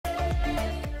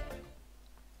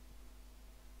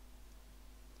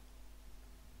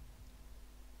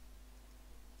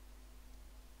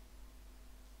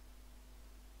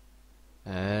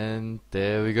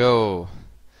There we go.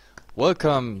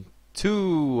 Welcome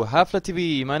to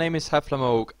Heflatv. My name is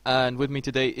Heflatv, and with me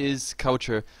today is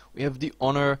Coucher. We have the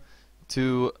honor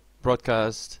to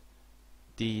broadcast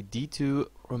the D2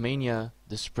 Romania,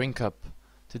 the Spring Cup.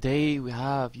 Today we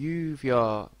have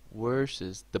Eu4ia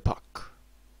versus ThePuck.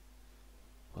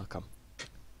 Welcome.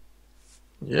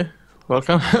 Yeah,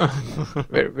 welcome.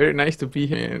 Very nice to be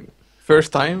here.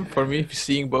 First time for me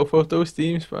seeing both of those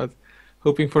teams, but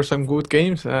hoping for some good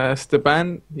games. As the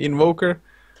ban Invoker,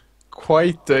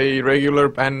 quite a regular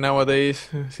ban nowadays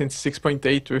since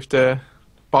 6.8 with the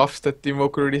buffs that the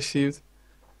Invoker received.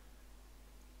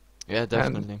 Yeah,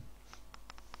 definitely.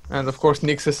 And of course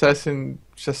Nyx Assassin,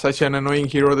 just such an annoying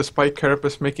hero. The Spike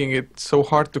Carapace making it so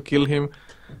hard to kill him.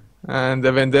 And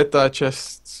the Vendetta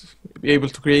just be able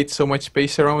to create so much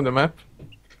space around the map.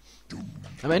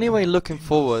 I'm anyway looking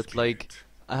forward. Like,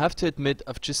 I have to admit,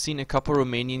 I've just seen a couple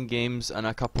Romanian games and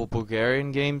a couple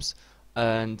Bulgarian games,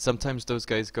 and sometimes those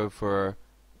guys go for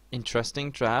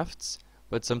interesting drafts,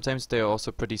 but sometimes they're also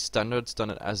pretty standard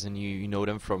as in you know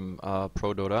them from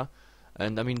Pro Dota.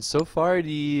 And I mean, so far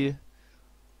the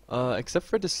except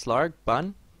for the Slark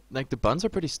ban, like the bans are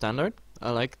pretty standard.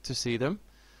 I like to see them.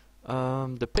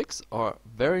 The picks are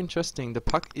very interesting. The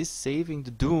Puck is saving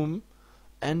the Doom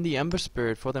and the Ember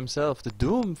Spirit for themselves. The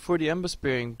Doom for the Ember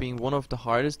Spirit being one of the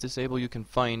hardest disable you can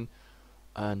find.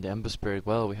 And the Ember Spirit,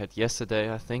 well, we had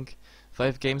yesterday, I think,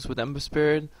 5 games with Ember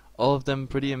Spirit. All of them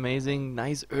pretty amazing.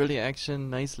 Nice early action,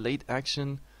 nice late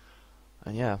action.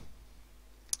 And yeah,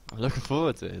 I'm looking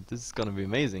forward to it. This is gonna be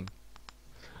amazing.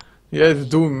 Yeah, the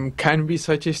Doom can be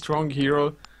such a strong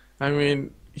hero. I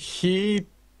mean, he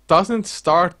doesn't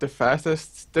start the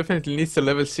fastest. Definitely needs the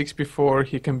level 6 before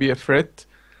he can be a threat.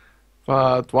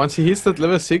 But once he hits that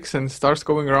level 6 and starts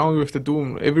going around with the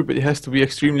Doom, everybody has to be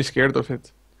extremely scared of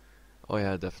it. Oh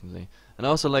yeah, definitely. And I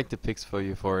also like the picks for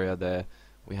Eu4ia there.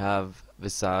 We have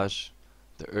Visage,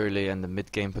 the early and the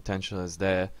mid game potential is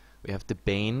there. We have the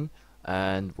Bane,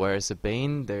 and whereas the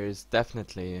Bane, there is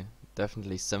definitely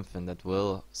something that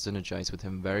will synergize with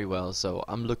him very well. So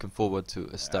I'm looking forward to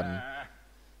a stun.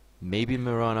 Maybe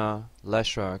Mirana,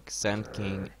 Leshrac, Sand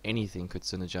King, anything could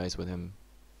synergize with him.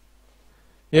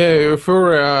 Yeah,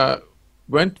 Eu4ia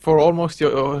went for almost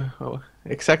the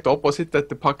exact opposite that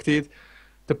the Puck did.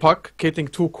 The Puck getting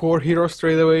 2 core heroes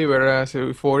straight away, whereas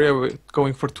Eu4ia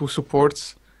going for 2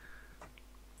 supports.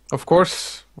 Of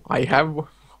course, I have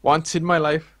once in my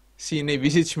life seen a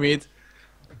Visage mid.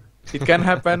 It can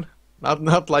happen,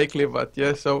 not likely, but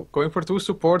yeah. So going for 2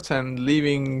 supports and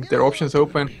leaving their options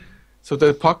open, so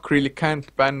the Puck really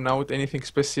can't ban out anything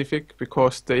specific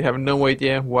because they have no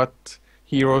idea what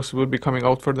heroes will be coming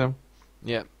out for them.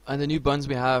 Yeah, and the new buns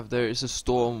we have, there is a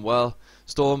Storm. Well,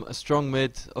 Storm, a strong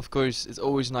mid, of course, it's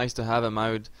always nice to have him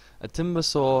out. A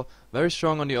Timbersaw, very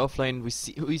strong on the offlane.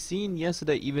 We seen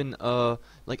yesterday even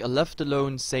like a left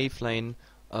alone safe lane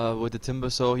with the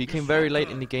Timbersaw. He came very late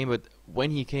in the game, but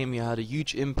when he came, he had a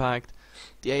huge impact.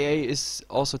 The AA is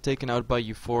also taken out by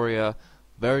Eu4ia.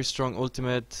 Very strong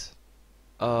ultimate.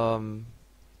 Yeah,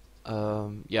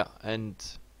 and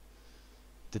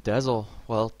the Dazzle,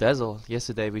 well, Dazzle,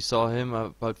 yesterday we saw him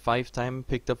about 5 times,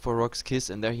 picked up for Rock's Kiss,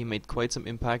 and there he made quite some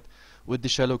impact with the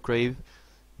Shallow Grave.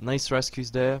 Nice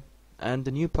rescues there, and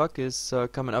the new Puck is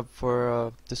coming up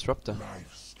for Disruptor.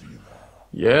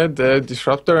 Yeah, the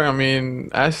Disruptor, I mean,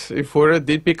 as Eu4ia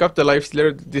did pick up the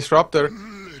Lifestealer, Disruptor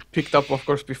picked up of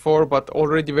course before, but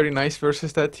already very nice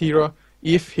versus that hero.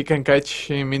 If he can catch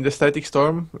him in the Static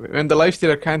Storm, when the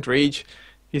Lifestealer can't rage,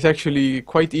 he's actually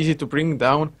quite easy to bring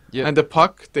down. Yep. And the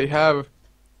Puck, they have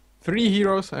 3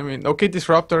 heroes. I mean, okay,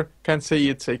 Disruptor, can't say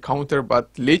it's a counter, but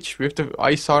Lich with the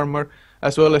Ice Armor,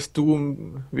 as well as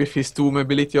Doom with his Doom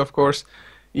ability, of course,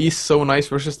 is so nice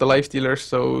versus the Lifestealers.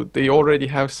 So they already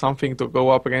have something to go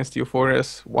up against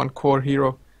Eu4ia's 1 core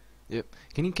hero. Yep.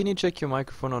 Can you check your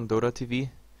microphone on Dota TV?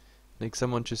 Like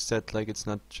someone just said, like it's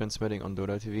not transmitting on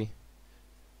Dota TV.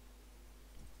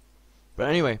 But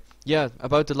anyway, yeah,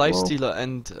 about the Lifestealer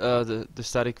and the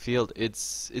static field,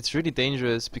 it's really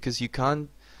dangerous because you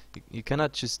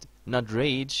cannot just not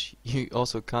rage. You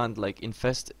also can't like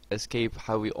infest escape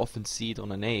how we often see it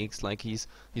on an AX. Like he's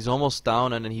almost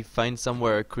down and then he finds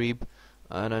somewhere a creep,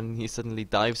 and then he suddenly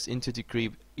dives into the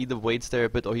creep. Either waits there a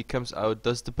bit or he comes out,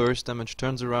 does the burst damage,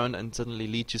 turns around and suddenly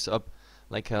leeches up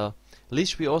like hell.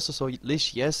 Lich, we also saw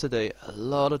Lich yesterday a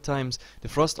lot of times. The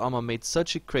Frost Armor made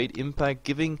such a great impact,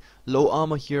 giving low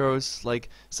armor heroes like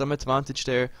some advantage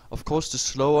there. Of course the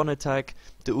slow on attack,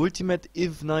 the ultimate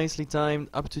if nicely timed,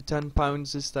 up to 10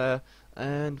 pounds is there.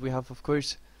 And we have of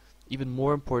course, even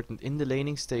more important, in the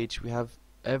laning stage we have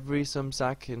every some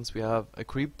seconds we have a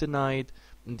creep denied,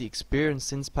 and the experience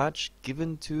since patch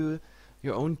given to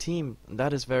your own team. And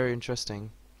that is very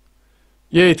interesting.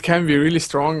 Yeah, it can be really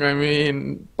strong. I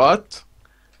mean, but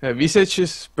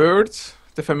Visage's birds,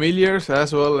 the familiars,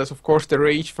 as well as of course the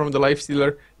rage from the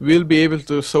lifestealer, will be able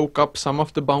to soak up some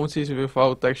of the bounces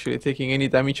without actually taking any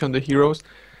damage on the heroes.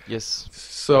 Yes.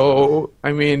 So,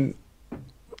 I mean,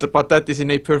 but that is in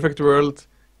a perfect world.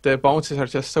 The bounces are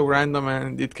just so random,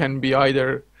 and it can be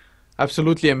either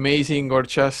absolutely amazing or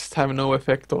just have no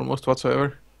effect almost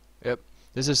whatsoever. Yep.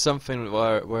 This is something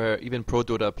where even pro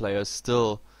Dota players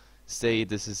still say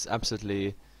this is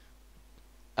absolutely,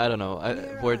 I don't know,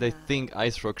 where they think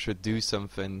Ice Rock should do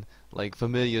something like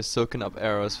familiar soaking up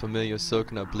arrows, familiar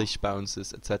soaking up leash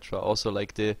bounces, etc. Also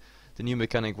like the new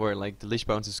mechanic where like the leash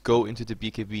bounces go into the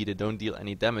BKB, they don't deal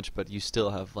any damage, but you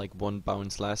still have like one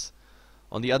bounce less.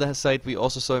 On the other side, we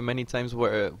also saw many times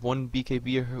where one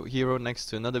BKB hero next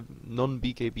to another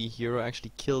non-BKB hero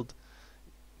actually killed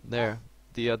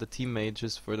the other teammate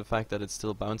just for the fact that it's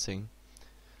still bouncing.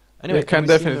 Anyway, It can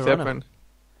definitely Mirana? happen.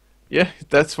 Yeah,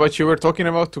 that's what you were talking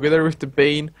about together with the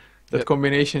Bane. That Yep.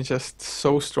 combination just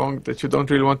so strong that you don't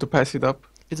really want to pass it up.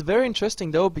 It's very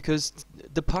interesting though because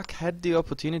ThePuck had the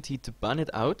opportunity to ban it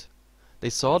out. They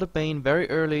saw the Bane very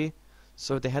early,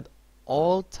 so they had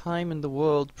all time in the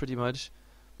world pretty much,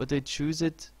 but they choose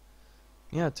it,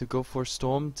 yeah, to go for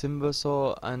Storm,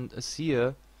 Timbersaw, and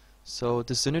Asia. So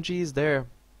the synergy is there.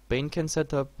 Bane can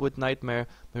set up with Nightmare.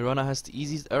 Mirana has the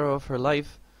easiest arrow of her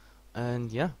life,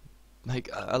 and yeah, like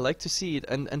I like to see it.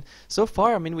 And so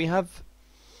far, I mean, we have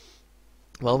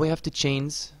the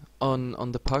chains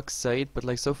on the puck side, but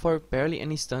like so far barely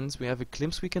any stuns. We have a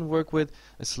glimpse we can work with,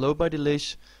 a slow by the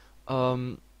Lich.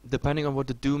 Depending on what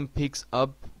the Doom picks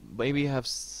up, maybe have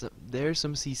there's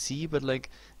some CC, but like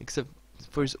except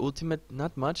for his ultimate,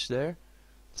 not much there.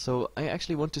 So I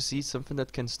actually want to see something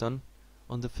that can stun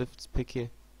on the fifth pick here.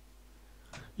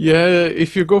 Yeah,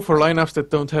 if you go for lineups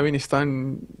that don't have any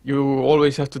stun, you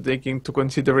always have to take into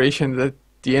consideration that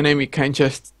the enemy can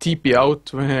just TP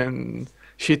out when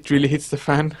shit really hits the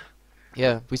fan.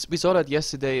 Yeah, we saw that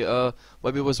yesterday.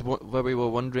 Where we were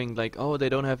wondering like, oh, they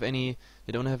don't have any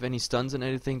stuns and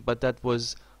anything, but that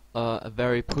was a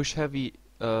very push heavy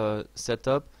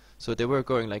setup. So they were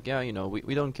going like, yeah, you know,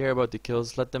 we don't care about the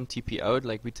kills, let them TP out,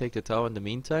 like we take the tower in the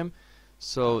meantime.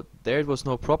 So there it was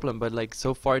no problem, but like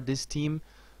so far this team,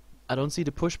 I don't see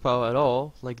the push power at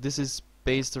all. Like this is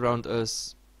based around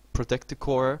us protect the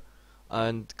core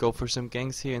and go for some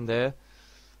ganks here and there.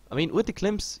 I mean, with the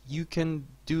glimpse, you can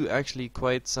do actually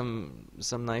quite some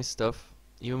nice stuff,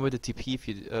 even with the TP if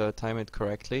you time it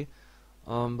correctly.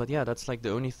 But yeah, that's like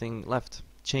the only thing left: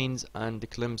 chains and the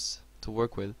glimpse to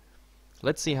work with.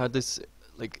 Let's see how this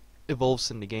like evolves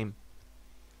in the game.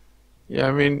 Yeah,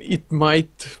 I mean, it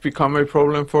might become a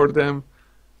problem for them,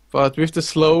 but with the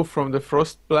slow from the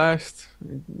Frost Blast,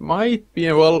 it might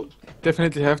be, well,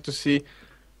 definitely have to see.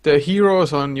 The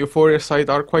heroes on Eu4ia side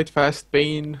are quite fast.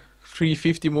 Bane,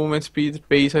 350 movement speed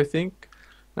base, I think.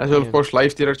 As well, of Yeah. course,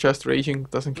 Lifestealer just raging,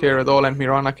 doesn't care at all, and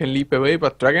Mirana can leap away,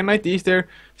 but Dragon Knight is there,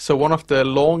 so one of the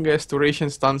longest duration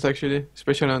stuns actually,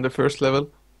 especially on the first level.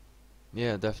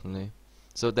 Yeah, definitely.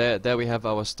 So there we have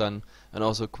our stun, and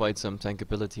also quite some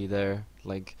tankability there.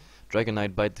 Like Dragon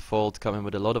Knight by default coming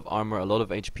with a lot of armor, a lot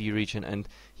of HP regen, and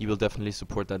he will definitely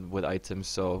support that with items.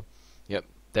 So, yep,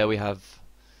 there we have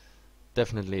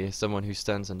definitely someone who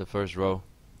stands in the first row.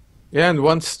 Yeah, and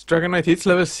once Dragon Knight hits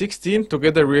level 16,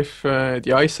 together with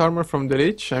the ice armor from the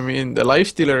Lich, I mean, the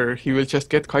Lifestealer, he will just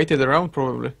get kited around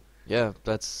probably. Yeah,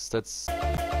 that's.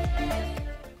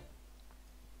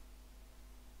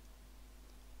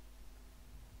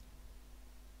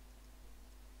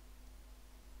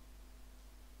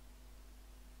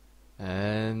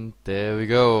 And there we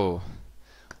go.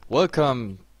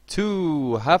 Welcome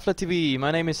to Heflatv. My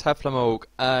name is Heflatv,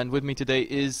 and with me today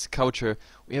is Coucher.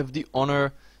 We have the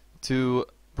honor to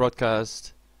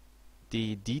broadcast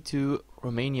the D2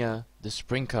 Romania, the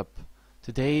Spring Cup.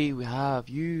 Today we have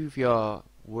Eu4ia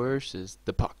versus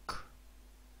ThePuck.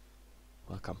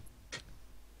 Welcome.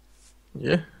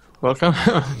 Yeah, welcome.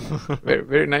 Very,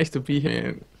 very nice to be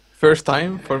here. First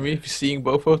time for me seeing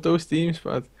both of those teams,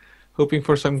 but hoping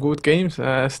for some good games.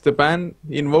 As the ban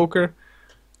Invoker,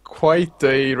 quite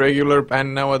a regular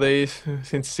ban nowadays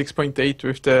since 6.8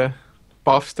 with the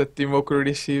buffs that the Invoker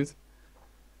received.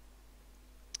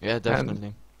 Yeah,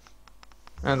 definitely.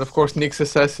 And of course, Nyx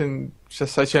Assassin,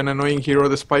 just such an annoying hero.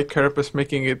 The Spike Carapace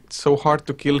making it so hard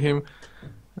to kill him,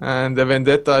 and the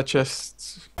Vendetta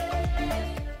just.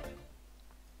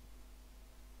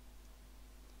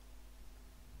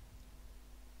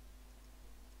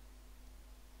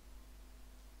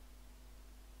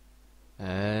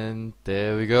 And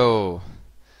There we go.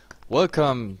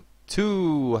 Welcome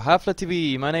to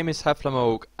Heflatv. My name is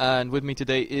Heflatv, and with me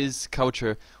today is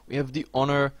Coucher. We have the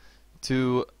honor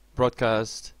to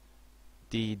broadcast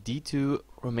the D2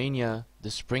 Romania, the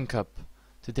Spring Cup.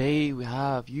 Today we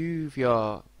have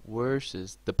Eu4ia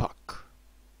versus ThePuck.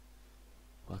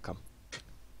 Welcome.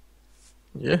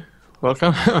 Yeah,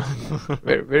 welcome.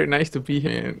 Very nice to be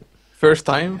here. First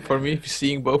time for me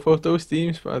seeing both of those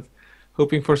teams, but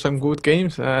hoping for some good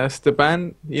games. As the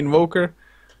ban Invoker,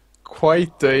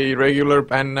 quite a regular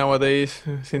ban nowadays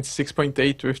since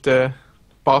 6.8 with the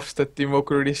buffs that the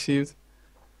Invoker received.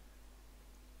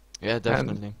 Yeah,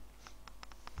 definitely.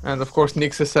 And of course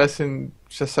Nyx Assassin,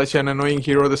 just such an annoying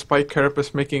hero, the Spike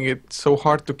Carapace making it so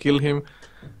hard to kill him.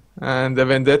 And the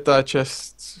Vendetta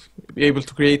just be able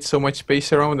to create so much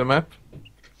space around the map.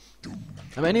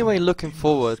 I'm anyway looking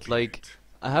forward, like,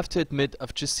 I have to admit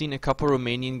I've just seen a couple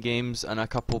Romanian games and a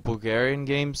couple Bulgarian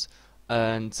games,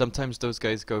 and sometimes those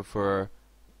guys go for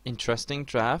interesting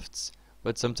drafts,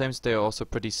 but sometimes they're also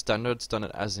pretty standard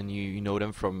as in you know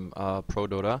them from Pro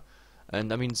Dota.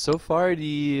 And I mean, so far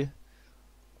the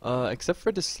except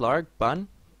for the Slark ban,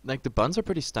 like the bans are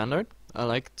pretty standard. I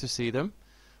like to see them.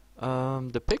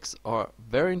 The picks are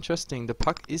very interesting. The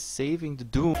puck is saving the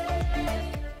Doom.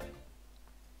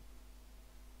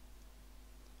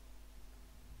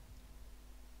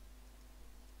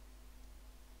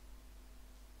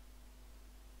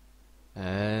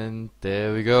 And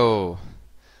there we go.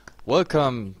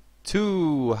 Welcome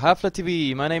to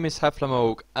Heflatv. My name is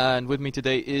Heflatv, and with me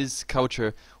today is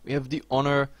Coucher. We have the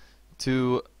honor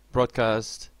to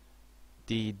broadcast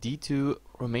the D2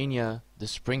 Romania, the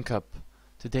Spring Cup.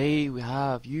 Today we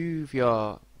have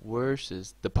Eu4ia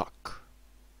versus ThePuck.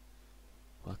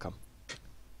 Welcome.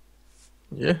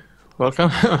 Yeah,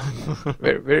 welcome.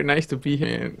 Very nice to be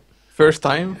here. First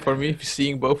time for me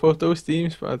seeing both of those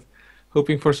teams, but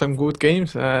hoping for some good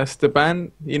games. As the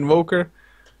ban Invoker,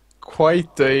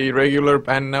 quite a regular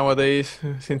ban nowadays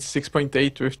since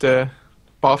 6.8 with the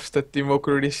buffs that the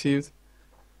Invoker received.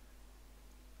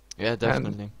 Yeah,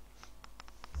 definitely.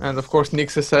 And of course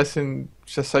Nyx Assassin,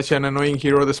 just such an annoying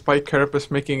hero, the Spike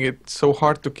Carapace making it so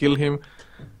hard to kill him.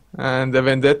 And the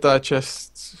Vendetta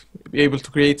just be able to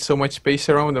create so much space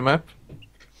around the map.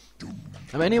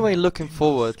 I'm anyway looking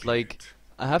forward, like,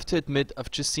 I have to admit I've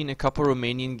just seen a couple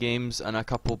Romanian games and a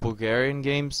couple Bulgarian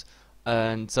games,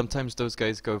 and sometimes those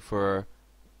guys go for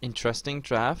interesting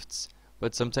drafts,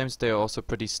 but sometimes they're also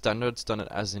pretty standard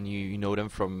as in you know them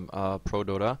from Pro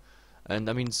Dota. And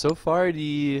I mean, so far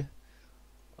the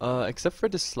except for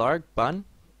the Slark ban,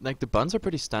 like the bans are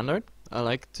pretty standard. I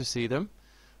like to see them.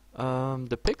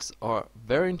 The picks are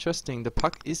very interesting. The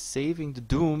puck is saving the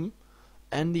Doom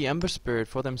and the Ember Spirit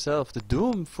for themselves. The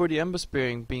Doom for the Ember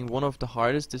Spirit being one of the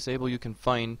hardest disable you can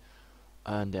find.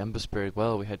 And the Ember Spirit,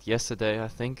 well, we had yesterday, I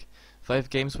think, 5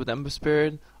 games with Ember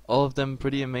Spirit. All of them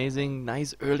pretty amazing.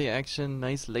 Nice early action,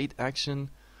 nice late action.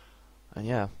 And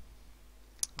yeah,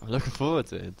 I'm looking forward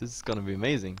to it. This is gonna be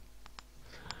amazing.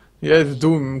 Yeah, the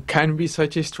Doom can be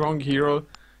such a strong hero.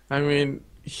 I mean,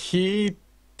 he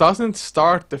doesn't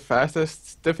start the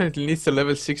fastest. Definitely needs the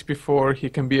level 6 before he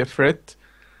can be a threat.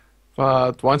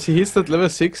 But once he hits that level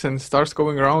 6 and starts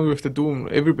going around with the Doom,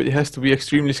 everybody has to be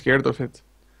extremely scared of it.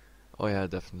 Oh yeah,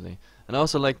 definitely. And I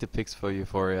also like the picks for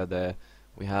Eu4ia there.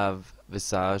 We have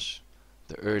Visage,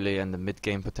 the early and the mid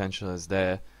game potential is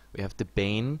there. We have the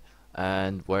Bane,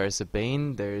 and whereas the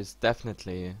Bane, there's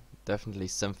definitely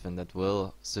something that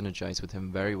will synergize with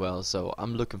him very well. So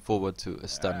I'm looking forward to a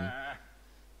stun.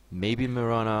 Maybe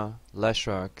Mirana,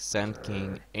 Leshrac, Sand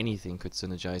King, anything could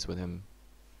synergize with him.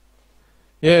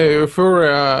 Yeah,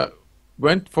 Eu4ia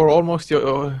went for almost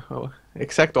the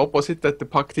exact opposite that the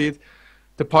Puck did.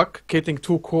 The Puck getting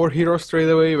 2 core heroes straight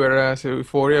away, whereas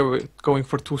Eu4ia going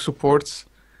for 2 supports.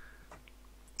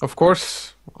 Of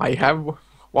course, I have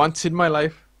once in my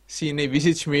life seen a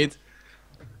Visage mid.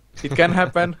 It can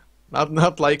happen,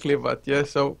 not likely, but yeah.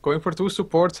 So going for 2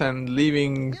 supports and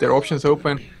leaving their options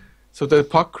open, so the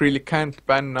Puck really can't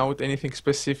ban out anything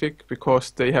specific because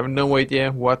they have no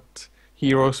idea what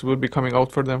heroes will be coming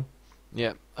out for them.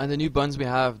 Yeah, and the new buns we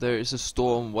have, there is a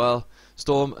Storm. Well,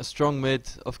 Storm, a strong mid,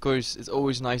 of course, it's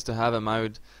always nice to have him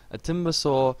out. A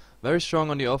Timbersaw, very strong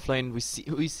on the offlane.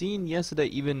 We seen yesterday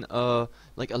even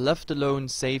like a left alone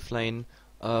safe lane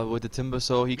with the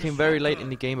Timbersaw. He came very late in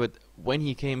the game, but when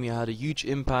he came, he had a huge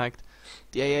impact.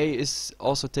 The AA is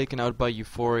also taken out by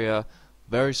Eu4ia.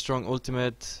 Very strong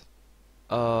ultimate.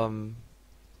 Yeah,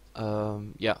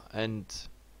 and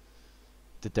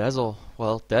the Dazzle.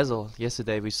 Well, Dazzle.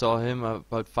 Yesterday we saw him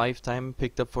about 5 times,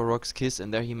 picked up for Rock's Kiss,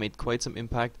 and there he made quite some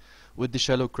impact with the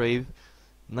Shallow Grave.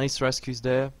 Nice rescues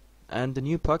there. and the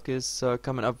new puck is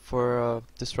coming up for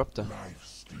Disruptor.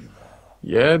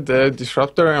 Yeah, the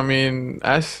Disruptor, I mean,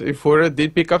 as Eu4ia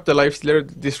did pick up the Lifestealer,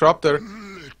 Disruptor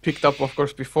picked up, of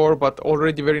course, before, but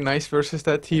already very nice versus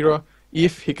that hero.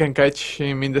 If he can catch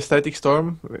him in the Static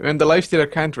Storm, when the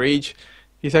Lifestealer can't rage,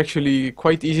 he's actually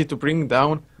quite easy to bring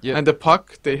down. Yep. And the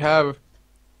puck, they have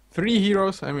 3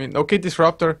 heroes. I mean, okay,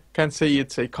 Disruptor, can't say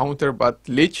it's a counter, but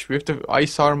Lich with the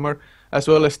Ice Armor, as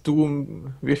well as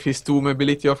Doom with his Doom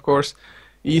ability, of course,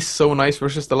 is so nice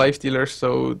versus the Lifestealer,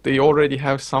 so they already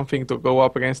have something to go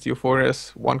up against Eu4ia's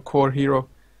one core hero.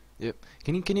 Yep.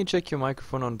 Can you check your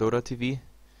microphone on Dota TV?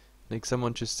 Like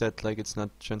someone just said, like it's not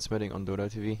transmitting on Dota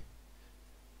TV.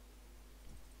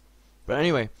 But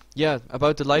anyway, yeah,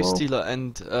 about the Lifestealer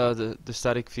and the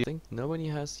static field. I think nobody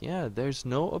has. Yeah, there's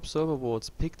no Observer wards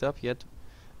picked up yet,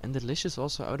 and the Lich is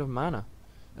also out of mana.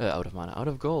 Out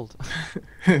of gold.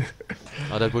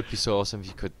 Oh, that would be so awesome if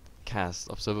you could cast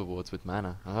Observer wards with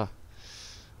mana. Ah,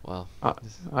 well.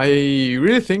 I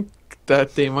really think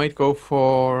that they might go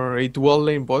for a dual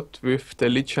lane bot with the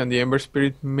Lich and the Ember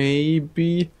Spirit,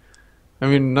 maybe. I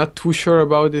mean, not too sure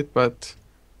about it, but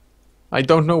I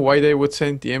don't know why they would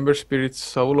send the Ember Spirit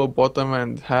solo bottom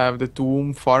and have the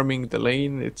Doom farming the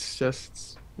lane. It's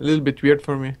just a little bit weird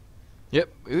for me. Yep,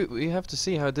 we have to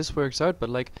see how this works out, but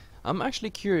like, I'm actually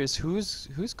curious who's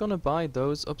gonna buy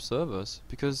those observers,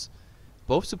 because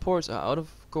both supports are out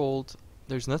of gold,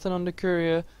 there's nothing on the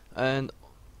courier, and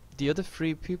the other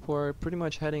 3 people are pretty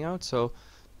much heading out, so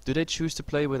do they choose to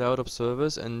play without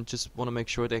observers and just want to make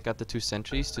sure they got the 2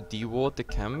 sentries to de-ward the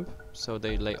camp, so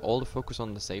they lay all the focus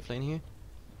on the safe lane here?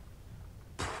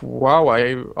 Wow,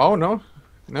 oh no,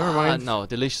 never mind. No,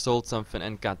 the Lich sold something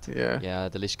and got... Yeah,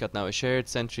 the Lich got now a shared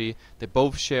sentry. They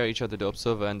both share each other, the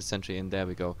observer and the sentry, and there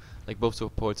we go. Like, both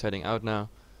supports heading out now.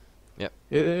 Yep.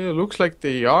 It looks like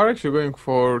they are actually going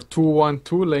for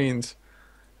 2-1-2 lanes.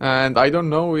 And I don't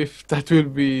know if that will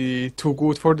be too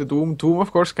good for the Doom. Doom,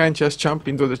 of course, can just jump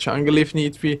into the jungle if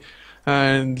need be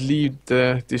and leave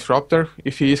the Disruptor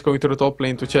if he is going to the top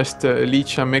lane to just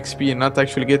leech some XP and not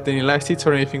actually get any last hits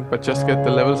or anything, but just get the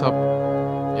levels up.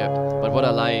 Yep, but what I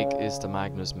like is the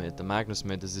Magnus mid. The Magnus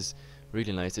mid is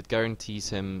really nice. It guarantees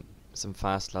him some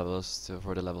fast levels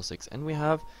for the level 6. And we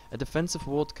have a defensive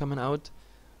ward coming out,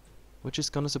 which is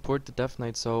gonna support the Death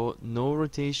Knight, so no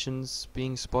rotations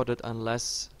being spotted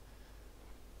unless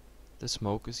the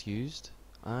smoke is used.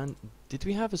 And did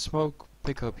we have a smoke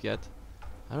pickup yet?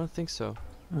 I don't think so.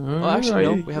 Well, actually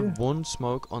no, we have 1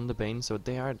 smoke on the Bane, so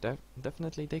they are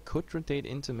definitely, they could rotate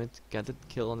into mid, get a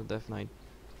kill on the Death Knight.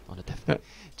 On the Death Knight.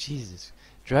 Jesus.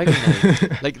 Dragon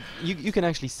Knight. Like, you can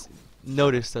actually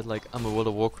notice that, like, I'm a World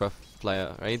of Warcraft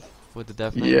player, right? With the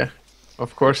Death Knight. Yeah,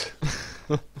 of course.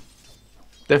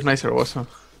 Death Knights are awesome.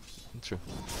 True.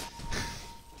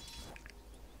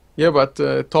 Yeah, but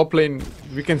top lane,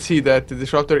 we can see that the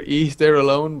Disruptor is there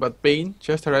alone, but Bane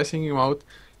just harassing him out.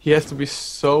 He has to be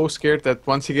so scared that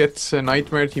once he gets a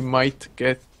Nightmare, he might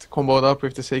get comboed up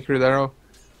with the Sacred Arrow.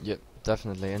 Yep,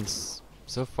 definitely. And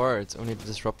so far, it's only the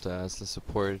Disruptor as the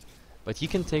support. But he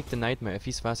can take the Nightmare. If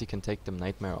he's fast, he can take the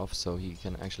Nightmare off, so he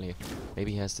can actually...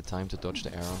 Maybe he has the time to dodge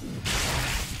the arrow.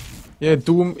 Yeah,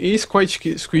 Doom is quite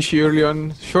squishy early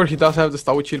on. Sure, he does have the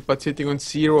Stout Shield, but sitting on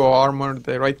 0 armor,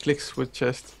 the right clicks would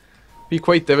just be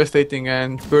quite devastating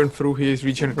and burn through his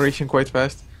regeneration quite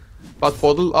fast. But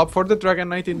Bottle up for the Dragon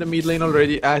Knight in the mid lane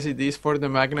already, as it is for the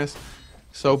Magnus.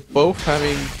 So both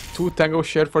having 2 tangos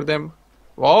shared for them.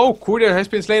 Wow, Courier has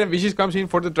been slain and Vicious comes in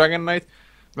for the Dragon Knight.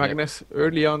 Magnus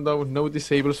early on though, no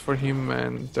disables for him,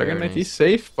 and Dragon Knight is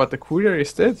safe, but the Courier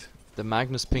is dead. The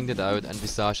Magnus pinged it out and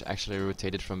Visage actually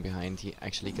rotated from behind. He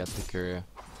actually got the courier.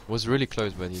 Was really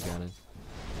close, but he got it.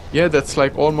 Yeah, that's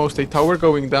like almost a tower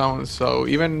going down, so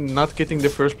even not getting the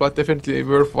first blood definitely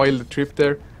worthwhile the trip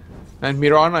there. And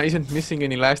Mirana isn't missing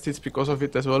any last hits because of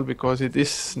it as well, because it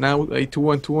is now a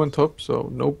 2-1-2 on top, so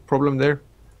no problem there.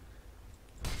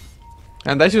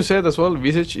 And as you said as well,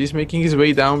 Visage is making his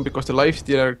way down because the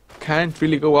Lifestealer can't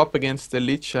really go up against the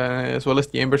Lich as well as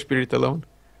the Ember Spirit alone.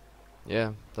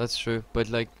 Yeah, that's true. But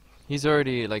like, he's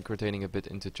already like rotating a bit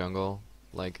into jungle.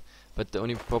 Like, but the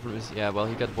only problem is, yeah, well,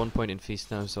 he got 1 point in Feast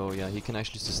now, so yeah, he can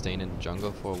actually sustain in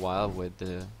jungle for a while with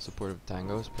the support of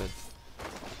tangos. But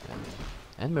yeah.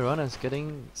 And Mirana is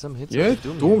getting some hits. Yeah,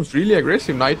 Doom's really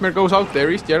aggressive. Nightmare goes out.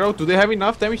 There is the arrow. Do they have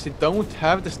enough damage? They don't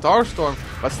have the Starstorm,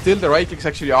 but still the right clicks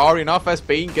actually are enough as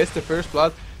Bane gets the first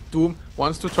blood. Doom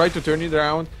wants to try to turn it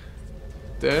around.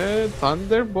 The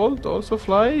Thunderbolt also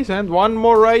flies, and one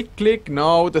more right click.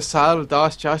 No, the Salve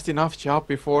does just enough job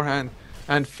beforehand.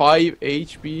 And 5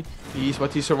 HP is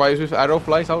what he survives with. Arrow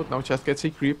flies out, now just gets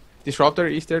a creep. Disruptor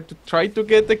is there to try to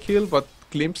get the kill, but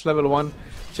glimpse level 1,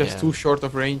 just too short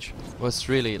of range. Was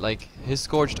really like his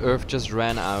Scorched Earth just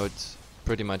ran out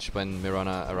pretty much when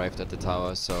Mirana arrived at the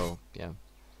tower, so yeah.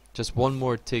 Just one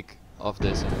more tick of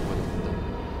this and it would have been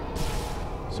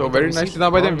done. So very nicely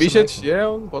done by them. Visage,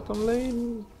 on bottom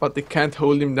lane, but they can't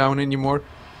hold him down anymore.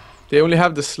 They only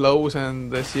have the slows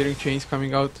and the searing chains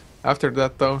coming out. After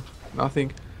that though,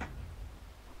 nothing.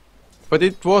 But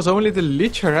it was only the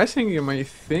Lich harassing him, I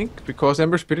think, because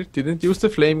Ember Spirit didn't use the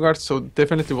Flame Guard, so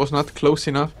definitely was not close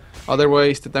enough.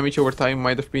 Otherwise, the damage over time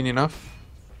might have been enough.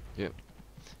 Yep.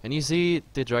 And you see,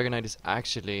 the Dragon Knight is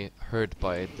actually hurt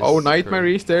by this. Oh, Nightmare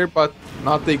is there, but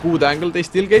not a good angle. They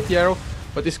still get the arrow,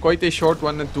 but it's quite a short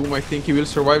one, and Doom, I think he will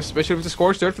survive, especially with the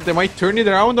Scorched Earth. They might turn it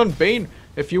around on Bane.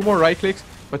 A few more right clicks,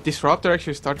 but Disruptor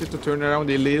actually started to turn around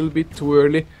a little bit too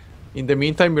early. In the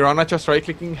meantime, Mirana just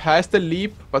right-clicking, has the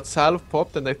leap, but Salve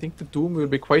popped, and I think the Doom will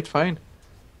be quite fine.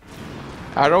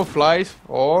 Arrow flies,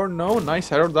 or no,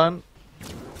 nice arrow done.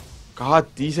 God,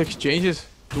 these exchanges.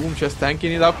 Doom just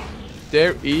tanking it up.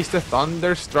 There is the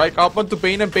Thunder Strike up onto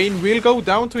Bane, and Bane will go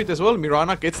down to it as well.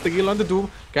 Mirana gets the kill on the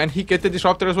Doom. Can he get the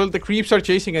Disruptor as well? The creeps are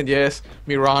chasing, and yes,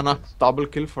 Mirana, double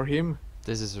kill for him.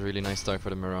 This is a really nice start for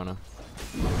the Mirana.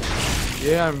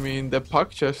 Yeah, I mean, the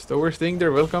Puck just overstaying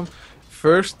their welcome.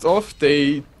 First off,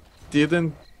 they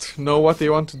didn't know what they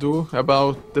want to do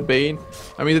about the Bane.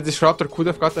 I mean, the Disruptor could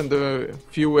have gotten the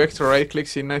few extra right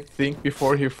clicks in, I think,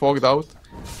 before he fogged out.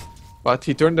 But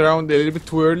he turned around a little bit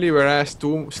too early, whereas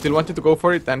Doom still wanted to go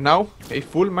for it. And now, a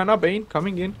full mana Bane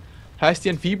coming in. Has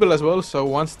the Enfeeble as well, so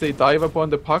once they dive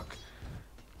upon the Puck,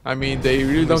 I mean, they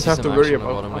really don't have to worry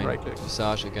about right clicks.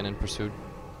 Visage again in pursuit.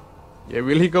 Yeah,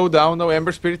 will he go down though?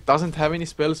 Ember Spirit doesn't have any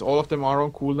spells, all of them are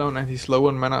on cooldown, and he's low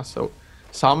on mana, so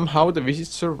somehow the Visage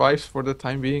survives for the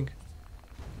time being.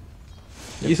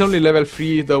 Yep. He's only level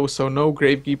 3 though, so no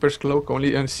Gravekeeper's Cloak,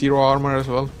 only 0 armor as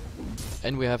well.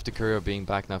 And we have the Courier being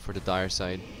back now for the dire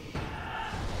side.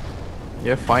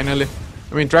 Yeah, finally.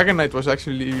 I mean, Dragon Knight was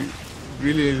actually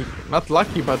really not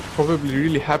lucky, but probably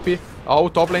really happy. Oh,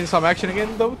 top lane some action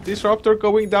again though. Disruptor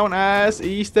going down, as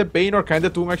is the Bane, or can the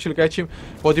Doom actually catch him?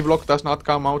 Body block does not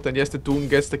come out, and yes, the Doom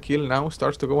gets the kill now.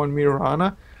 Starts to go on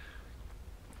Mirana.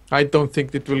 I don't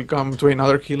think it will come to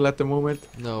another kill at the moment.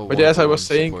 No. But as I was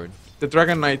saying, the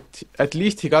Dragon Knight, at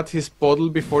least he got his bottle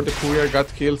before the Courier got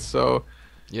killed, so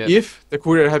yep. If the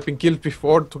Courier had been killed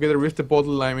before together with the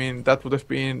bottle, I mean, that would have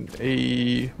been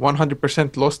a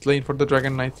 100% lost lane for the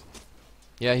Dragon Knight.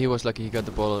 Yeah, he was lucky he got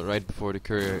the bottle right before the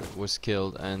Courier was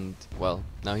killed, and well,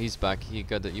 now he's back. He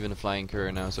got even a flying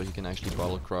Courier now, so he can actually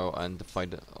bottle Crow, and the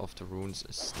fight of the runes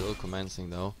is still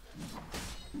commencing though.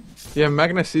 Yeah,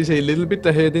 Magnus is a little bit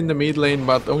ahead in the mid lane,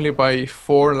 but only by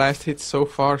 4 last hits so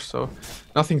far, so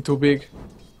nothing too big.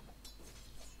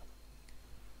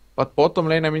 But bottom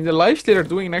lane, I mean, the Lifesteal are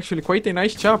doing actually quite a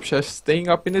nice job, just staying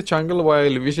up in the jungle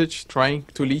while Visage trying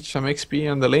to leech some XP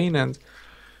on the lane, and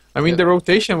I mean, the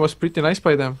rotation was pretty nice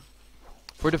by them.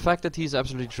 For the fact that he's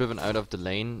absolutely driven out of the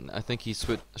lane, I think he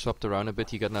swapped around a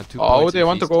bit. He got now 2 points. Oh, they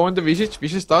want to go on the Visage.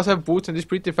 Visage does have boots and is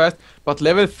pretty fast, but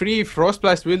level 3 Frost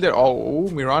Blast will there. Oh,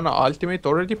 Mirana ultimate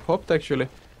already popped actually.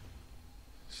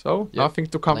 So, nothing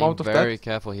to come out of that. Very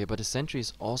careful here, but the sentry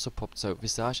is also popped, so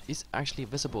Visage is actually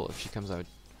visible if she comes out.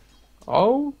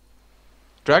 Oh,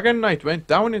 Dragon Knight went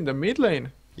down in the mid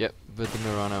lane. Yep, with the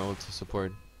Mirana ult to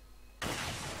support.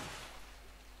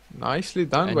 Nicely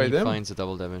done by them. And he finds a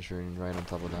double damage rune right on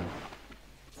top of that.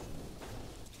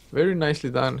 Very nicely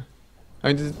done. I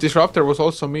mean, the Disruptor was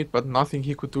also mid, but nothing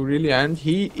he could do really, and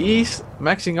he is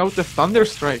maxing out the Thunder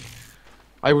Strike.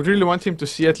 I would really want him to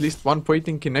see at least 1 point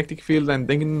in Kinetic Field and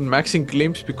then maxing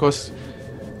Glimpse, because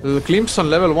the Glimpse on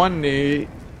level 1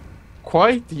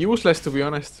 quite useless, to be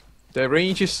honest. The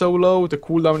range is so low, the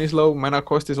cooldown is low, mana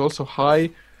cost is also high,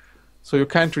 so you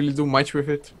can't really do much with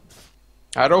it.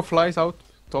 Arrow flies out.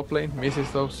 Top lane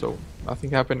misses though, so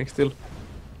nothing happening still.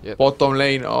 Yep. Bottom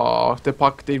lane, oh, the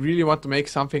Puck, they really want to make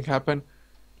something happen.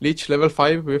 Lich level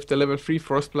 5 with the level 3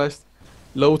 Frost Blast.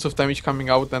 Loads of damage coming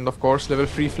out, and of course level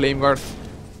 3 Flame Guard.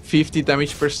 50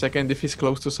 damage per second if he's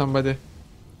close to somebody.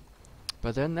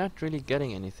 But they're not really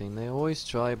getting anything. They always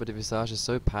try, but the Visage is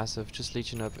so passive, just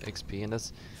leeching up XP, and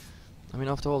that's... I mean,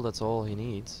 after all, that's all he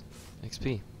needs.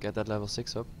 XP. Get that level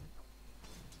 6 up.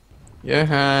 Yeah,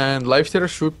 and Lifestealer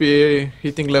should be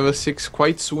hitting level 6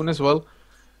 quite soon as well.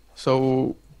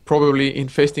 So, probably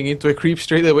infesting into a creep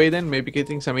straight away then, maybe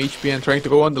getting some HP and trying to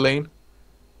go on the lane.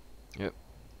 Yep.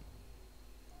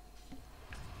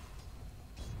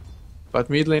 But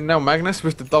mid lane now, Magnus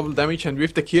with the double damage, and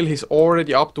with the kill he's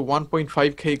already up to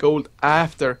 1.5k gold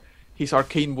after his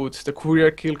Arcane Boots. The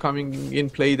Courier kill coming in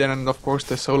play then, and of course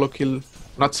the solo kill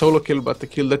not solo kill, but the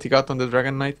kill that he got on the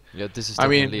Dragon Knight. Yeah, this is I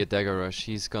mean- definitely a dagger rush.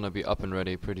 He's gonna be up and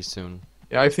ready pretty soon.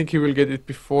 Yeah, I think he will get it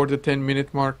before the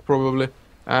 10-minute mark, probably.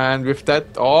 And with that,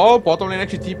 oh, bottom lane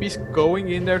actually TP's going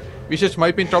in there. Vicious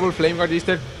might be in trouble, Flame Guard is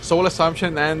there, Soul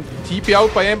Assumption, and TP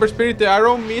out by Ember Spirit. The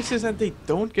arrow misses and they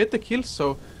don't get the kill,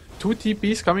 so 2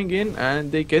 TPs coming in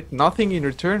and they get nothing in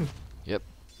return. Yep,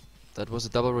 that was a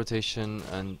double rotation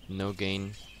and no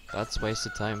gain. That's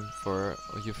wasted time for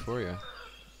Eu4ia.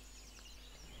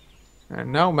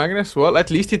 And now Magnus, well, at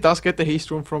least he does get the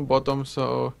haste rune from bottom,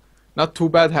 so not too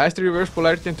bad. Has the reverse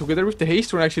polarity, and together with the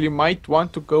haste rune actually might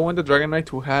want to go on the Dragon Knight,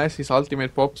 who has his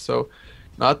ultimate pop, so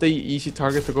not the easy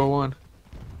target to go on.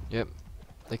 Yep,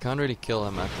 they can't really kill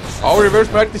him at this. Oh, reverse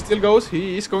polarity still goes.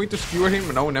 He is going to skewer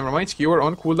him. No, never mind. Skewer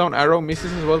on cooldown. Arrow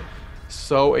misses as well.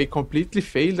 So a completely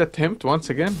failed attempt once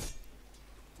again.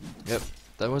 Yep,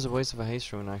 that was a waste of a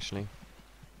haste rune actually.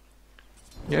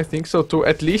 Yeah, I think so too.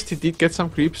 At least he did get some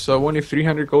creeps, so only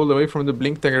 300 gold away from the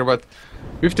Blink Dagger, but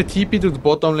with the TP to the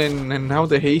bottom lane and now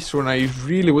the haste rune, I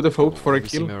really would have hoped for a We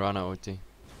see kill. Mirana OT.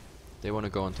 They want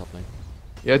to go on top lane.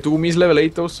 Yeah, Doom is level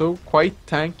 8 though, so quite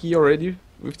tanky already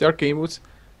with the arcane boots.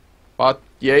 But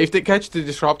yeah, if they catch the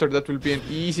Disruptor, that will be an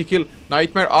easy kill.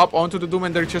 Nightmare up onto the Doom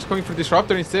and they're just going for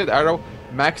Disruptor instead. Arrow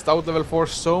maxed out level 4,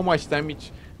 so much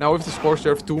damage. Now with the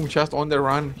Scorcher of Doom just on the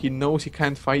run, he knows he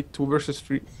can't fight 2 versus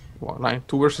 3. Well,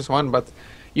 2 versus 1, but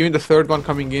even the third one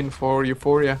coming in for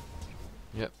Eu4ia.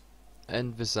 Yep.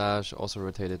 And Visage also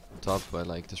rotated top, but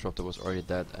like Disruptor was already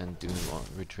dead and Doom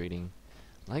retreating.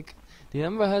 Like, the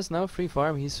Ember has now free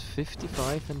farm. He's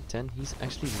 55 and 10. He's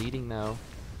actually leading now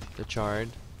the chart.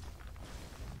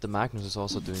 The Magnus is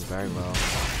also doing very well.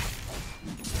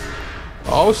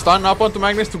 Oh, stun up onto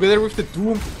Magnus together with the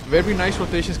Doom. Very nice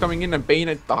rotations coming in, and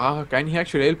Bane, can he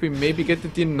actually help him maybe get the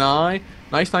deny?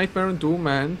 Nice Nightmare on Doom,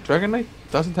 and Dragon Knight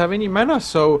doesn't have any mana,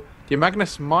 so the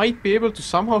Magnus might be able to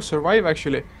somehow survive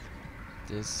actually.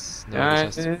 This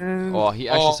oh, he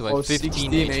actually survived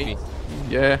 15 HP.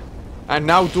 Yeah, and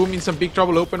now Doom in some big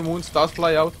trouble. Open Wounds does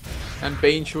fly out, and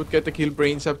Bane should get the kill.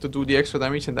 Brains up to do the extra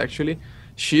damage, and actually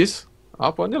she's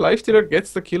up on the lifestealer,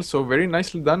 gets the kill, so very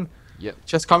nicely done. Yep.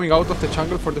 Just coming out of the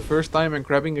jungle for the first time and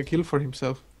grabbing a kill for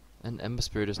himself. And Ember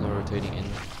Spirit is now rotating in.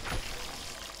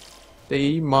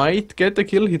 They might get the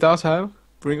kill. He does have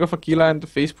Ring of Aquila and the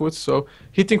face boots, so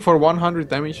hitting for 100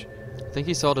 damage. I think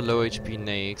he saw the low HP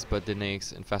Naix, but the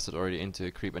Naix infested already into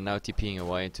a creep and now TPing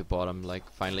away to bottom, like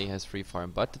finally has free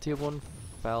farm. But the tier 1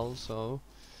 fell, so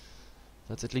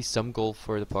that's at least some goal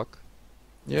for the puck.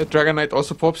 Yeah, Dragon Knight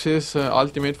also pops his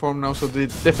ultimate form now, so they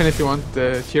definitely want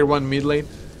the tier 1 mid lane.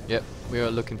 Yep, we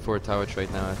are looking for a tower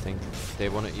trade now, I think. They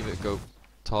want to either go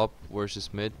top versus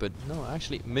mid, but no,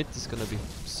 actually mid is gonna be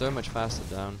so much faster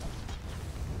down.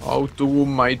 Oh,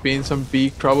 Doom might be in some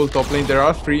big trouble top lane. There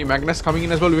are 3 Magnus coming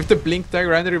in as well with the Blink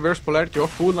Dagger and the reverse polarity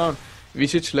off cooldown.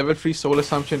 Visage level 3 Soul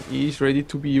Assumption is ready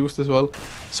to be used as well.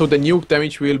 So the nuke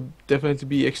damage will definitely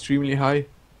be extremely high.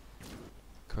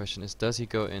 Question is, does he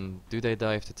go in? Do they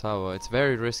dive the tower? It's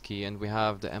very risky, and we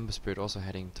have the Ember Spirit also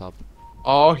heading top.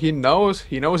 Oh, he knows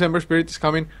Ember Spirit is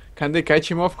coming. Can they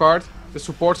catch him off guard? The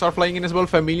supports are flying in as well.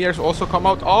 Familiars also come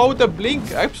out. Oh, the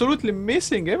Blink, absolutely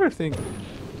missing everything.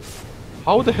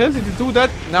 How the hell did he do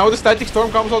that? Now the Static Storm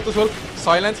comes out as well.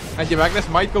 Silence, and the Magnus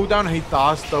might go down. He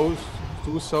does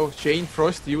do so. Chain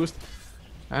Frost used.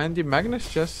 And the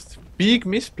Magnus just big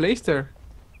misplaced there.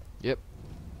 Yep.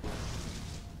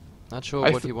 Not sure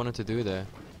what he wanted to do there.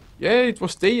 Yeah, it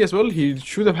was Day as well. He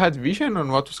should have had vision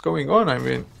on what was going on, I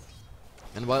mean.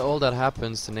 And while all that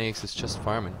happens, the Naix is just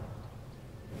farming.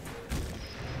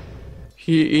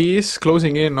 He is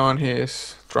closing in on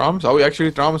his drums. Oh,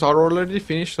 actually, drums are already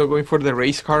finished, so going for the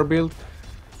race car build.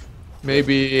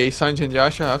 Maybe a Sanjay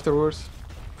Yasha afterwards.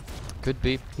 Could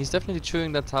be. He's definitely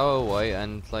chewing that tower away,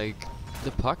 and like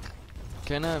the puck,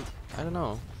 kinda, I don't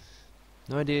know.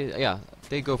 No idea. Yeah,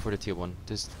 they go for the tier 1.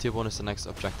 This tier 1 is the next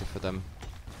objective for them,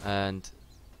 and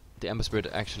the Ember Spirit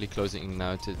actually closing in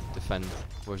now to defend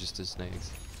versus the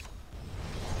Snakes.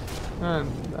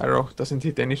 And Arrow doesn't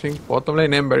hit anything. Bottom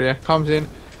lane Ember, yeah, comes in.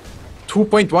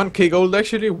 2.1k gold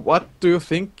actually. What do you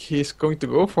think he's going to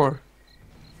go for?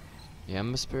 The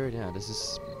Ember Spirit, yeah, this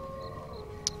is...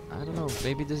 I don't know,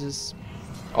 maybe this is...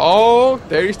 Oh,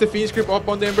 there is the Fiend's Grip up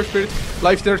on the Ember Spirit.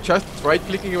 Lifestealer just right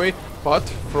clicking away, but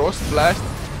Frost Blast.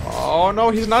 Oh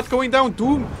no, he's not going down.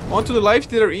 Doom onto the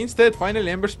Lifestealer instead. Finally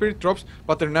Ember Spirit drops,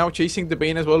 but they're now chasing the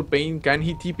Bane as well. Bane, can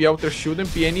he TP out? There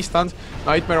shouldn't be any stuns.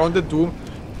 Nightmare on the Doom.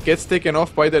 Gets taken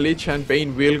off by the Lich, and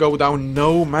Bane will go down.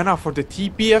 No mana for the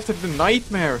TP after the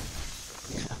Nightmare.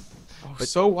 Oh,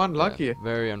 so unlucky. Yeah,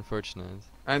 very unfortunate.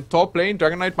 And top lane,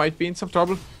 Dragon Knight might be in some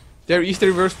trouble. There is the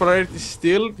reverse polarity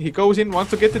still. He goes in,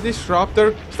 wants to get the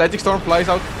disruptor. Static Storm flies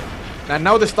out. And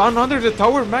now the stun under the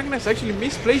tower. Magnus actually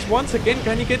misplaced once again.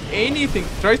 Can he get anything?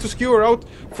 Tries to skewer out.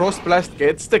 Frost Blast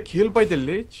gets the kill by the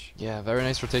Lich. Yeah, very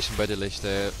nice rotation by the Lich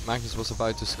there. Magnus was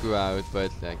about to screw out,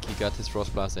 but like, he got his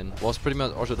Frost Blast in. Was pretty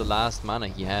much also the last mana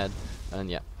he had. And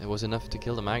yeah, it was enough to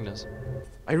kill the Magnus.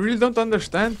 I really don't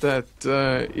understand that.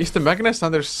 Is the Magnus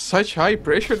under such high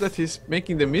pressure that he's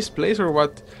making the misplays or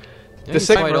what? Yeah, he's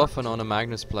quite often on a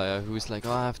Magnus player who's like,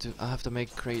 oh, I have to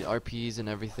make great RPs and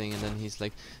everything, and then he's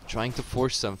like trying to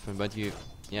force something, but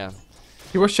yeah.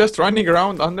 He was just running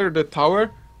around under the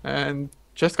tower and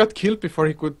just got killed before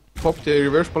he could pop the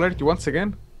reverse polarity once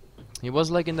again. He was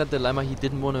like in that dilemma, he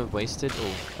didn't want to waste it.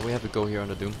 Oh, we have to go here on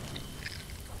the Doom.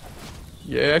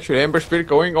 Yeah, actually Ember Spirit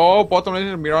going, oh, bottom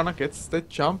lane, Mirana gets the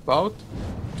jump out.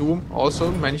 Doom also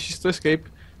manages to escape.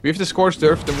 With the Scorched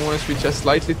Earth, the movement speed just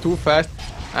slightly too fast.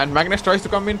 And Magnus tries to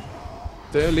come in.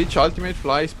 The Lich ultimate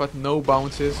flies, but no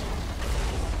bounces.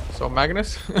 So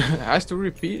Magnus has to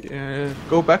repeat,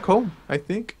 go back home, I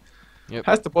think. Yep.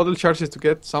 Has the bottle charges to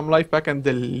get some life back, and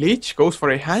the Lich goes for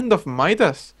a Hand of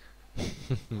Midas.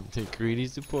 The greedy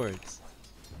supports.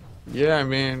 Yeah, I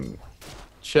mean,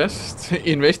 just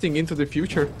investing into the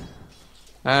future.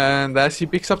 And as he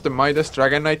picks up the Midas,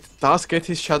 Dragon Knight does get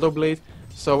his Shadow Blade.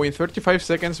 So in 35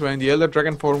 seconds, when the Elder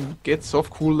Dragon form gets off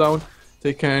cooldown,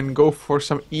 they can go for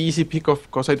some easy pick-off,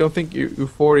 because I don't think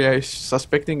Eu4ia is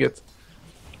suspecting it.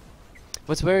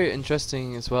 What's very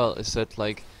interesting as well is that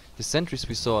like the sentries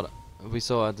we saw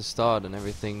at the start and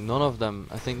everything, none of them,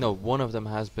 I think no, one of them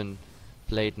has been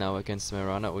played now against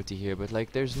Mirana ulti here, but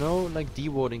like there's no like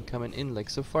de-warding coming in. Like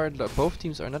so far both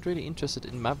teams are not really interested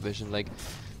in map vision. Like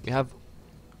we have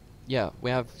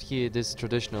here this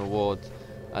traditional ward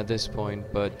at this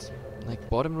point, but like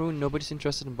bottom room, nobody's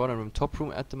interested in bottom room. Top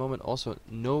room at the moment also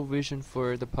no vision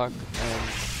for the puck, and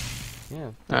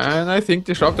yeah. And I think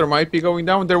Disruptor might be going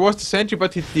down. There was the sentry,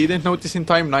 but he didn't notice in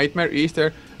time. Nightmare is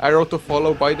there. Arrow to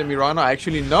follow by the Mirana.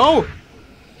 Actually, no!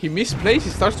 He misplays. He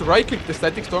starts to right click the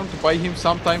Static Storm to buy him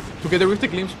some time. Together with the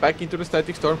Glimpse back into the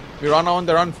Static Storm. Mirana on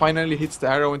the run finally hits the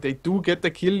arrow, and they do get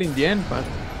the kill in the end, but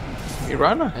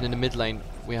Mirana. And in the mid lane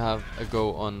we have a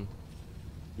go on.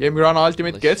 Yeah, Mirana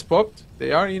ultimate gets popped.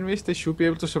 They are invis, they should be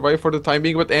able to survive for the time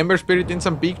being, but Ember Spirit in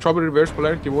some big trouble. Reverse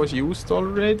polarity was used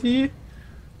already.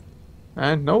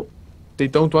 And no, they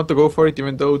don't want to go for it,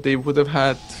 even though they would have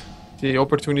had the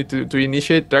opportunity to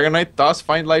initiate. Dragon Knight does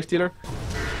find Life Stealer.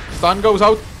 Stun goes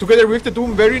out together with the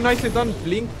Doom. Very nicely done.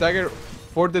 Blink Dagger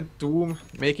for the Doom,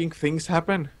 making things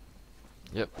happen.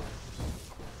 Yep.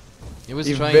 He was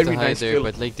trying to hide there,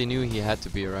 but like they knew he had to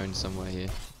be around somewhere here.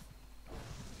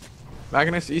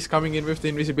 Magnus is coming in with the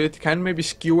invisibility, can maybe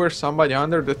skewer somebody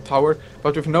under the tower,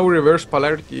 but with no reverse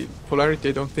polarity,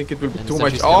 I don't think it will be too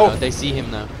much. Oh! They see him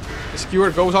now. The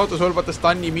skewer goes out as well, but the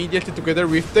stun immediately together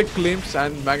with the Glimpse,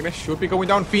 and Magnus should be going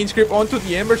down. Fiend's Grip onto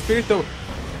the Ember Spirit though.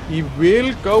 He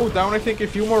will go down, I think, a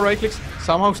few more right clicks,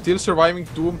 somehow still surviving.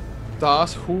 Doom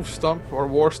does Hoof Stomp, or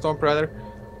War Stomp rather,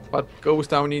 but goes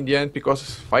down in the end because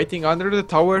fighting under the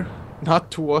tower,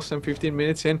 not too awesome. 15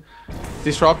 minutes in.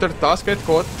 Disruptor does get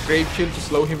caught, Grave Shield to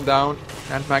slow him down,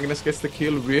 and Magnus gets the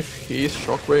kill with his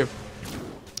Shockwave.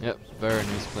 Yep, very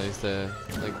nice plays there.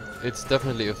 Like, it's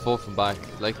definitely a fall from back.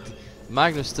 Like,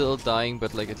 Magnus still dying,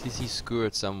 but like at least he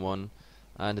skewered someone,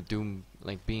 and the Doom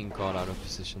like being caught out of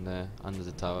position there under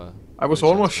the tower. I was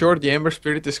almost sure the Ember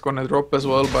Spirit is gonna drop as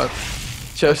well, but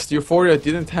just Eu4ia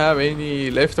didn't have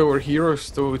any leftover heroes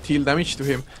to deal damage to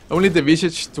him. Only the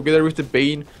Visage together with the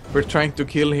Bane were trying to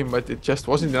kill him, but it just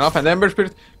wasn't enough. And Ember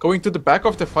Spirit going to the back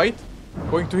of the fight,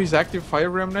 going to his active Fire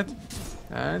Remnant,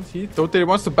 and he totally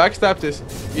wants to backstab this.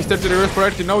 Is there the reverse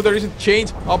polarity? No, there isn't.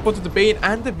 Chains up onto the Bane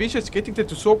and the Visage, getting the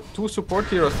two support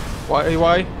heroes.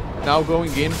 Why? Now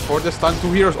going in for the stun.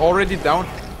 Two heroes already down.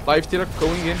 Lifestealer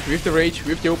going in with the Rage,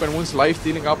 with the open wounds,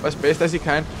 lifestealing up as best as he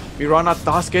can. Mirana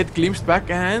does get glimpsed back,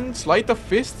 and Sleight of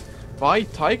Fist by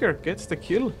Tiger gets the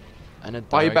kill. And a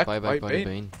direct buyback by the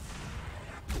Bane.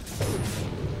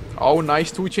 Oh, nice.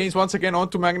 Two chains once again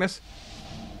onto Magnus.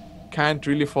 Can't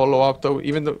really follow up though,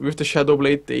 even though with the Shadow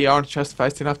Blade they aren't just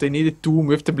fast enough. They needed Doom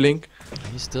with the Blink.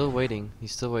 He's still waiting.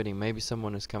 Maybe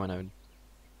someone is coming out.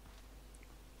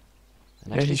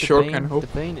 And yeah, he sure can hope. The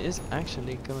Bane is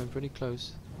actually coming pretty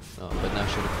close. Oh, but now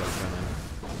should have killed right now.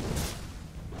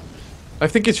 I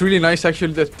think it's really nice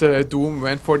actually that Doom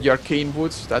went for the Arcane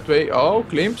Boots that way. Oh,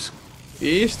 Glimpse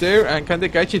is there, and can they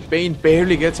catch it? Bane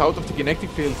barely gets out of the kinetic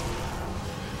field.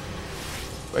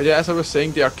 But yeah, as I was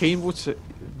saying, the Arcane Boots,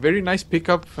 very nice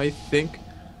pickup, I think,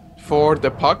 for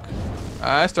the puck.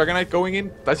 As Dragonite going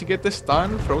in, does he get the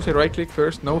stun? Throws a right click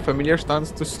first, no familiar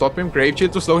stuns to stop him. Grave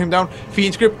Shield to slow him down.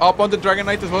 Fiend's Grip up on the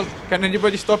Dragonite as well. Can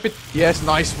anybody stop it? Yes,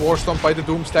 nice War Stomp by the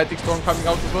Doom. Static Storm coming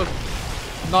out as well.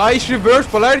 Nice reverse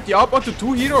polarity up onto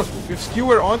 2 heroes with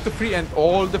Skewer onto 3, and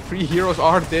all the 3 heroes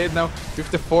are dead now, with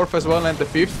the 4th as well, and the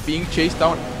 5th being chased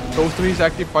down. Goes to his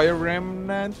active Fire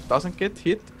Remnant, doesn't get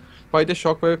hit by the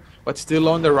Shockwave, but still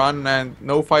on the run, and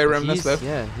no Fire Remnants left.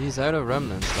 Yeah, he's out of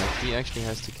remnants, like he actually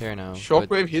has to care now.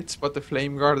 Shockwave hits, but the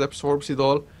Flame Guard absorbs it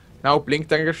all. Now Blink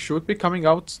Dagger should be coming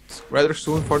out rather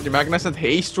soon for the Magnus, and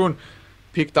Haste Rune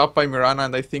picked up by Mirana,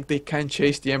 and I think they can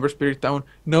chase the Ember Spirit down.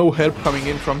 No help coming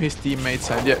in from his teammates,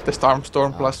 and yeah, the Storm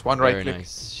plus 1 right click. Very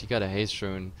nice. She got a Haste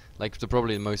Rune, like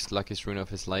probably the most luckiest rune of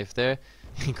his life there.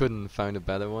 He couldn't find a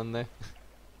better one there.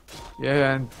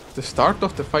 Yeah, and the start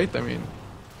of the fight, I mean,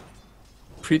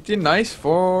 pretty nice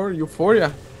for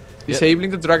Eu4ia. Disabling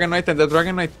the Dragonite, and the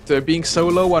Dragonite being so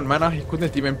low on mana, he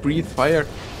couldn't even breathe fire.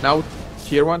 Now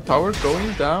tier 1 tower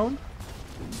going down.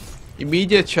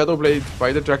 Immediate Shadow Blade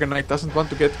by the Dragonite, doesn't want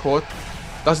to get caught.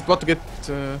 Doesn't want to get,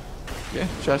 yeah,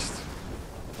 just...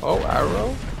 Oh,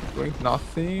 arrow. Doing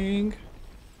nothing.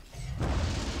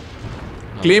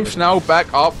 Glimpse now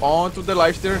back up onto the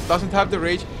lifesteal, doesn't have the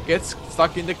rage, gets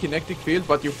stuck in the kinetic field,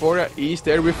 but Eu4ia is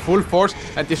there with full force,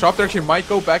 and Disruptor actually might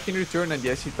go back in return, and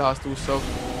yes, he does do so.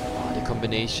 Oh, the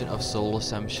combination of Soul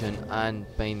Assumption and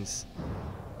Bane's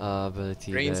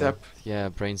ability. Brain Zap. Yeah,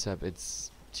 Brain Zap, it's...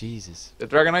 Jesus. The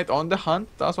Dragonite on the hunt,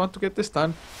 does want to get the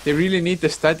stun. They really need the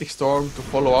Static Storm to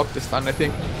follow up the stun, I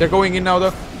think. They're going in now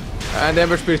though, and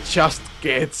Ember Spirit just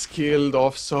gets killed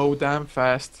off so damn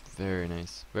fast. Very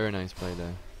nice play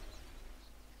there.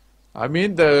 I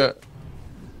mean,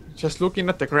 just looking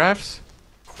at the graphs,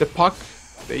 the Puck,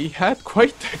 they had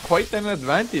quite an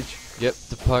advantage. Yep,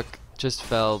 the Puck just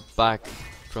fell back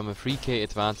from a 3k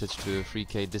advantage to a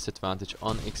 3k disadvantage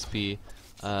on XP,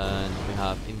 and we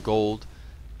have in gold.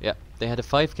 Yeah, they had a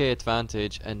 5k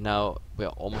advantage, and now we're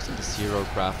almost at the 0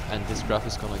 graph, and this graph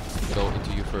is gonna go into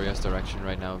Eu4ia's direction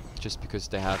right now, just because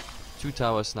they have 2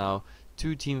 towers now,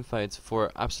 2 team fights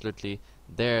for absolutely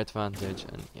their advantage,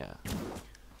 and yeah.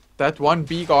 That one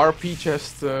big RP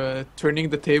just turning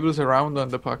the tables around on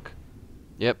the Puck.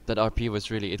 Yep, that RP was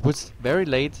really... It was very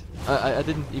late. I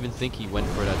didn't even think he went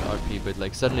for that RP, but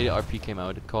like suddenly the RP came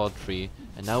out, it called 3,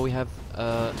 and now we have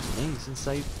Names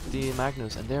inside the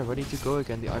Magnus, and they're ready to go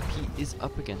again. The RP is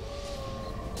up again.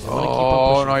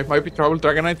 Oh no, it might be trouble.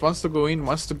 Dragonite wants to go in,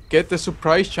 wants to get the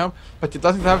surprise jump, but it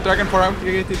doesn't have Dragon Power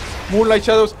activated. Moonlight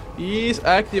Shadows is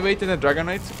activated, and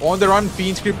Dragonite on the run.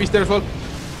 Fiend's Grip is there as well,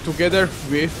 together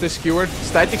with the Skewer.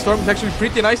 Static Storm is actually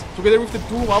pretty nice, together with the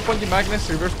Doom up on the Magnus.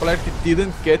 Reverse Polarity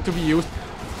didn't get to be used.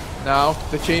 Now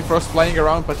the Chain Frost flying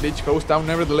around, but Lich goes down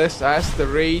nevertheless, as the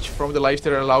Rage from the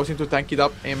Lifesteal allows him to tank it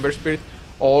up. Ember Spirit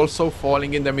also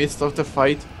falling in the midst of the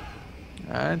fight.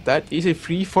 And that is a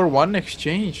 3-for-1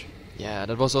 exchange. Yeah,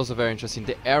 that was also very interesting.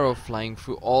 The arrow flying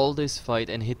through all this fight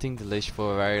and hitting the Lich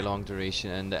for a very long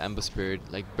duration, and the Ember Spirit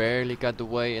like barely got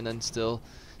away, and then still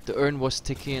the urn was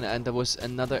ticking, and there was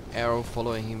another arrow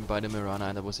following him by the Mirana,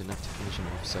 and that was enough to finish him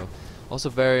off. So also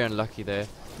very unlucky there.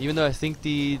 Even though I think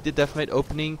the Deathmate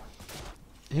opening,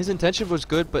 his intention was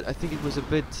good, but I think it was a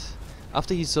bit...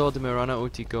 After he saw the Mirana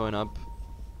ulti going up,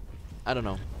 I don't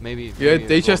know, maybe... Yeah,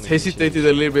 they just hesitated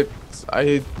a little bit.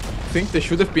 I think they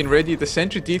should have been ready. The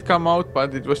sentry did come out,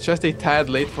 but it was just a tad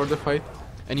late for the fight.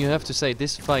 And you have to say,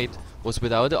 this fight was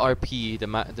without the RP,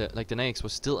 the Naix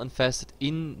was still infested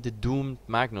in the doomed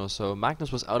Magnus, so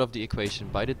Magnus was out of the equation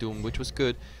by the Doom, which was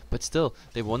good, but still,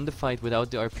 they won the fight without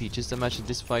the RP. Just imagine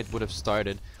this fight would have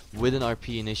started with an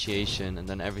RP initiation and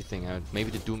then everything out,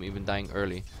 maybe the Doom even dying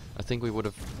early. I think we would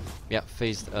have, yeah,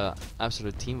 faced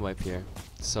absolute team wipe here.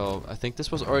 So I think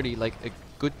this was already like a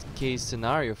good case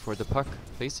scenario for the Puck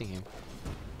facing him.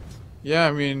 Yeah,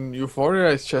 I mean,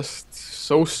 Eu4ia is just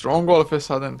so strong all of a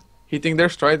sudden, hitting their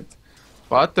stride.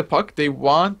 But the Puck, they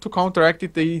want to counteract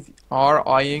it. They are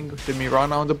eyeing the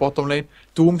Mirana on the bottom lane.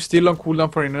 Doom still on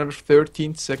cooldown for another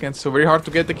 13 seconds, so very hard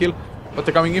to get the kill. But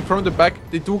they're coming in from the back.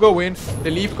 They do go in.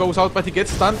 The Leaf goes out, but he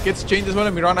gets stunned, gets chained as well,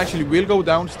 and Mirana actually will go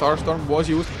down. Starstorm was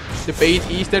used. The Bane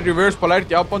is there. Reverse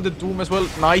Polarity up on the Doom as well.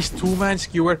 Nice two-man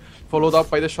Skewer, followed up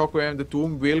by the Shockwave, and the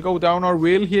Doom will go down, or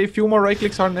will he? A few more right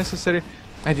clicks are necessary,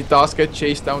 and he does get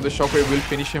chased down. The Shockwave will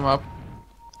finish him up.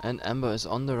 And Ember is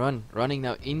on the run, running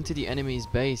now into the enemy's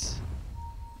base.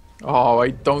 Oh, I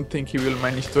don't think he will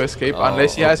manage to escape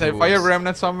unless he has a Fire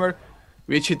Remnant somewhere,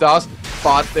 which he does.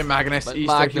 But the Magnus is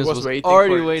there. He was waiting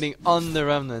already waiting on the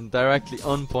Remnant, directly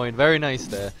on point. Very nice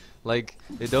there. Like,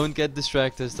 they don't get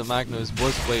distracted. The Magnus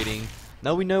was waiting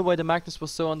Now we know why the Magnus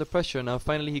was so under pressure. Now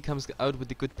finally he comes out with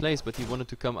the good plays, but he wanted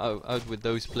to come out with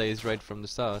those plays right from the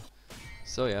start.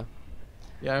 So yeah.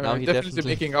 Yeah, Now he definitely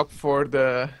definitely making up for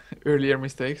the earlier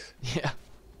mistakes. yeah,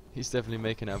 he's definitely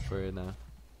making up for it now.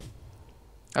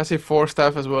 As a 4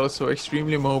 staff as well, so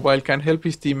extremely mobile, can help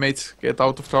his teammates get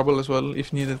out of trouble as well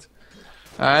if needed.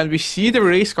 And we see the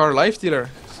race car life stealer,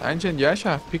 Sanjay and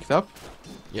Yasha picked up.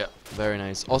 Yeah, very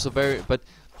nice. Also very, but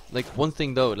like one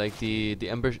thing though, like the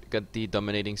Ember got the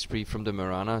dominating spree from the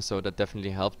Mirana, so that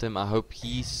definitely helped him. I hope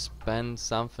he spent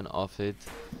something off it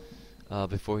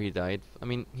before he died. I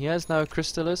mean, he has now a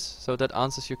Crystallis, so that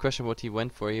answers your question what he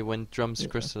went for. He went Drums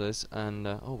Crystallis, and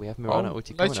oh, we have Mirana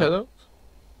OT coming Night Shadow. up.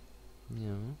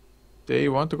 Yeah. They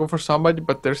want to go for somebody,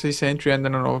 but there's a sentry and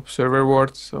then an observer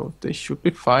ward, so they should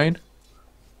be fine.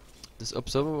 This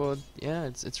observer ward, yeah,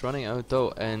 it's running out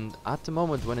though, and at the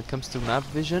moment when it comes to map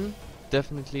vision,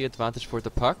 definitely advantage for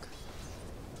ThePuck.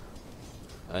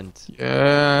 And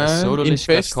Yeah, Solo Lich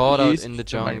got Infest caught out is in the the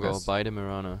jungle Magnus. by the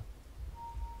Mirana.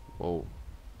 Whoa.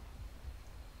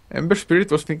 Ember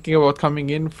Spirit was thinking about coming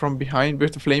in from behind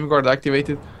with the Flame Guard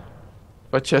activated,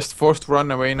 but just forced to run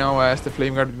away now as the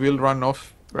Flame Guard will run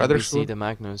off And rather we see soon. the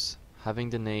Magnus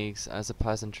having the Nags as a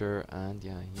passenger, and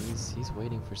yeah, he's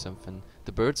waiting for something.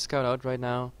 The birds scout out right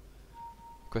now.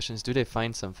 Question is, do they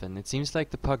find something? It seems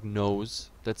like ThePuck knows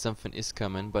that something is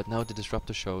coming, but now the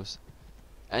Disruptor shows.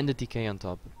 And the DK on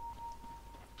top.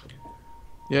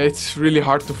 Yeah, it's really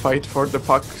hard to fight for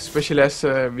ThePuck, especially as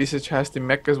Visage has the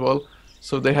mech as well,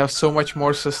 so they have so much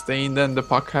more sustain than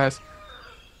ThePuck has.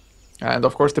 And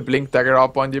of course the Blink Dagger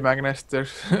up on the Magnus,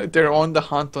 they're on the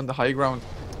hunt on the high ground.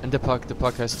 And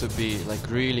ThePuck has to be like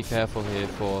really careful here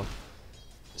for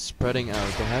spreading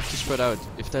out. They have to spread out.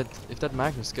 If that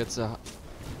Magnus gets a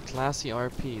classy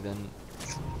RP, then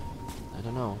I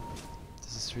don't know.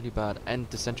 This is really bad. And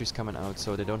the sentry's coming out,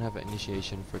 so they don't have an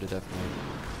initiation for the Death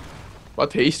Knight.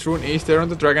 But Haste Rune is there on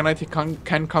the Dragon Knight, he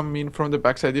can come in from the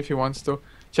backside if he wants to.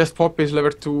 Just pop his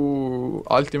level 2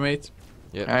 ultimate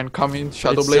and come in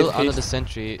Shadow It's Blade still under haste. the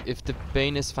sentry. If the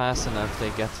Bane is fast enough, they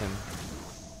get him.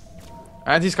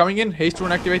 And he's coming in, Haste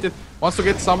Rune activated. Wants to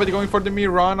get somebody going for the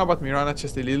Mirana, but Mirana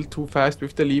just a little too fast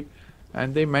with the leap.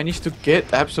 And they managed to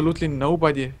get absolutely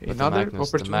nobody. But Another the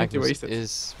opportunity Magnus wasted.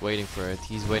 is waiting for it.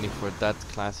 He's waiting for that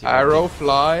classy Arrow RP.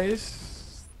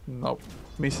 flies. Nope.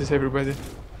 Misses everybody.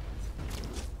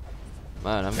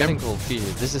 Man, I'm getting cold feet.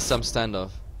 This is some standoff.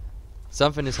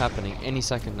 Something is happening any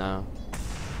second now.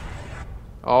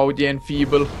 Oh, the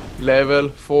Enfeeble. Level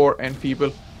 4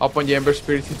 Enfeeble. Up on the Ember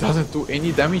Spirit. He doesn't do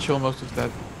any damage almost with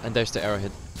that. And there's the arrow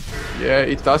hit. Yeah,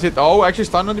 it does it. Oh, actually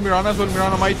stun on the Mirana as well.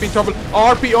 Mirana might be in trouble.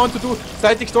 RP on to do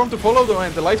Static Storm to follow though,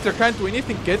 and the Lifestealer can't do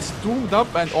anything. Gets doomed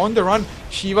up and on the run.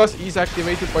 Shivas is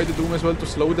activated by the Doom as well to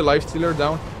slow the Lifestealer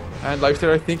down. And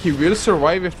Lifestealer, I think he will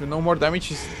survive if no more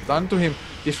damage is done to him.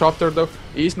 Disruptor though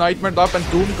is nightmared up and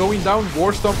Doom going down.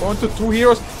 War Stomp onto 2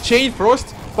 heroes. Chain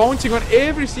Frost bouncing on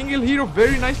every single hero.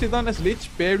 Very nicely done as Lich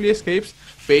barely escapes.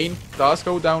 Bane does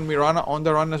go down, Mirana on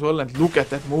the run as well, and look at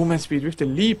that movement speed with the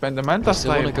leap and the Manta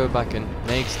Still style. wanna go back in.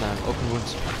 Nags now. Open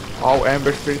wounds. Oh,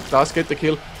 Ember Spirit does get the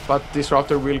kill, but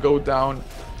Disruptor will go down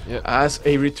as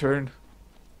a return.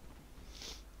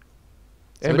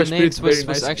 So Ember the Nags Spirit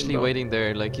was actually waiting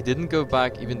there. Like he didn't go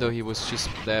back, even though he was just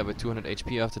there with 200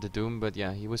 HP after the Doom. But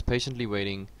yeah, he was patiently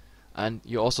waiting, and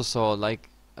you also saw like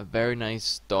a very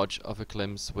nice dodge of a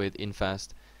glimpse with Infast.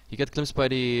 He got glimpsed by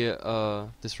the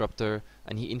Disruptor,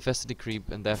 and he infested the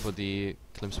creep, and therefore the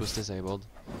glimpse was disabled.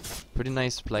 Pretty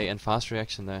nice play and fast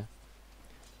reaction there.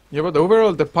 Yeah, but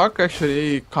overall the Puck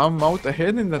actually come out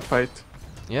ahead in that fight.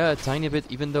 Yeah, a tiny bit,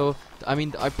 even though, I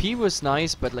mean, the RP was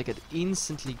nice, but like it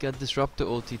instantly got Disruptor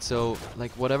ulted, so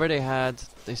like whatever they had,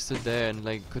 they stood there and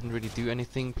like couldn't really do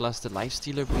anything, plus the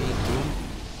Lifestealer being doomed.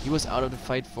 He was out of the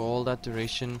fight for all that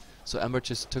duration, so Ember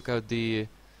just took out the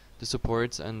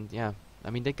supports, and yeah, I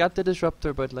mean, they got the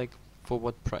Disruptor, but like, for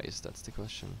what price? That's the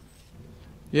question.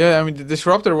 Yeah, I mean, the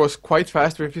Disruptor was quite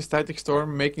fast with his Static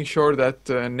Storm, making sure that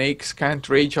Nakes can't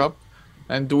rage up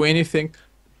and do anything.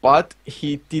 But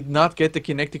he did not get the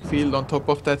kinetic field on top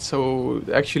of that, so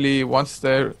actually once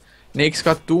the Nakes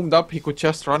got doomed up, he could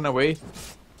just run away.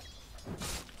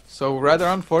 So rather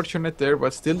unfortunate there,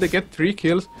 but still they get 3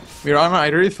 kills. Mirana, I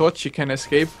really thought she can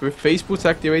escape with Face Boots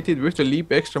activated, with the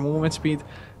leap, extra movement speed,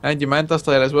 and the Manta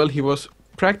style as well. He was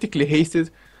practically hasted,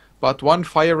 but 1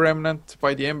 Fire Remnant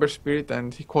by the Ember Spirit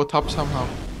and he caught up somehow.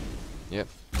 Yep.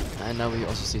 And now we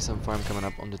also see some farm coming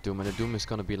up on the Doom, and the Doom is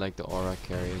gonna be like the aura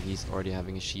carrier. He's already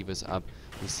having his Shivas up.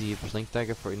 We see Blink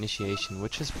Dagger for initiation,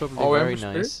 which is probably very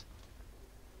Ember nice.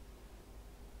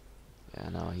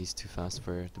 Spirit? Yeah, no, he's too fast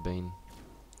for the Bane.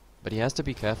 But he has to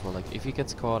be careful. Like if he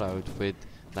gets caught out with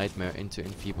Nightmare into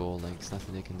Enfeeble, like there's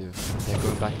nothing they can do. They're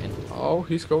going back in. Oh,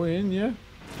 he's going in, yeah.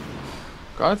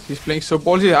 God, he's playing so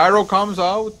ballsy. Arrow comes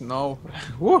out. No.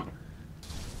 Woo.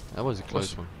 That was a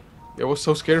close one. I was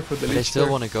so scared for the But Lich they still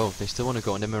there. want to go. They still want to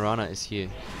go, and the Mirana is here.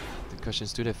 The question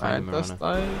is, do they find the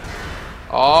Mirana?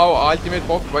 Oh, ultimate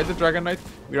pop by the Dragon Knight.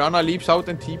 Mirana leaps out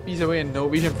and TPs away, and no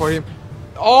vision for him.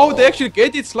 Oh, they actually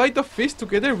get it. Sleight of Fist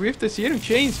together with the Searing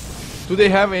Chains. Do they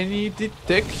have any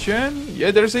detection?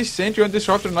 Yeah, there's a sentry on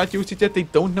Disruptor, not used it yet. They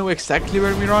don't know exactly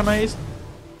where Mirana is,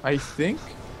 I think.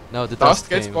 No, the Dust dust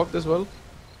gets came. popped as well.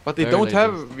 But they Very don't late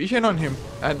have dust. vision on him.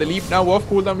 And the leap now off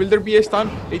cooldown. Will there be a stun?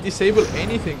 They disable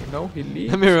anything. No, he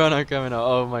leaves. The Mirana coming out.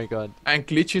 Oh my god. And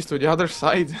glitches to the other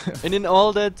side. And in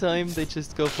all that time, they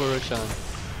just go for Roshan.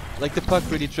 Like the Puck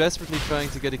really desperately trying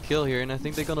to get a kill here, and I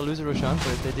think they're gonna lose a Roshan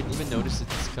for it. They didn't even notice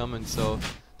it's coming, so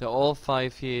they're all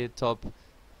 5 here top.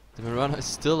 The Mirana is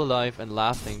still alive and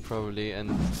laughing probably, and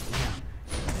yeah.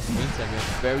 In the meantime, we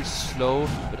have a very slow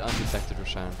but undetected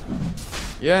Roshan.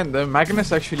 Yeah, and the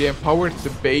Magnus actually empowered the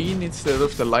Bane instead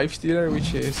of the Lifestealer,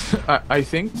 which is, I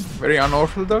think, very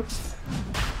unorthodox.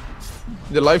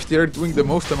 The Lifestealer doing the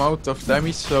most amount of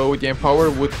damage, so the Empower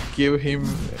would give him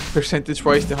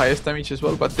percentage-wise the highest damage as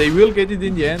well, but they will get it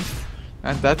in the end.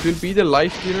 And that will be the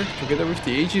Lifestealer together with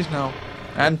the Aegis now.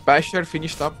 And Basher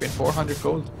finished up in 400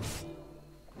 gold.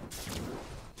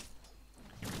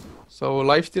 So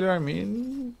Lifestealer, I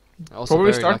mean, Also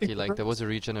probably very starting lucky, like there was a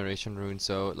regeneration rune,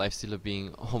 so Lifestealer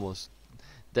being almost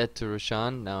dead to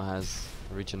Roshan now has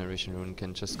a regeneration rune,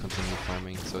 can just continue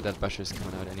farming, so that Basher is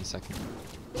coming out any second.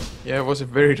 yeah, it was a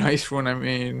very nice rune. I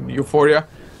mean, Eu4ia.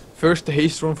 First the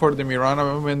haste rune for the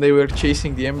Mirana when they were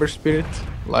chasing the Ember Spirit.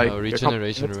 Like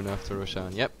Regeneration rune after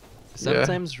Roshan, yep.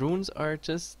 Sometimes runes are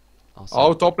just awesome.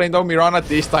 Oh, top lane down, Mirana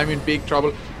this time in big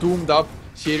trouble. Doomed up,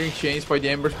 Searing Chains by the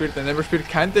Ember Spirit, and Ember Spirit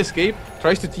can't escape.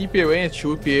 Tries to TP away and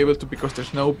should be able to because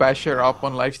there's no Basher up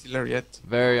on Lifestealer yet.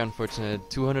 Very unfortunate.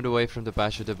 200 away from the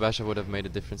Basher. The Basher would have made a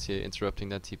difference here, interrupting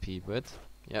that TP, but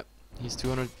yep, he's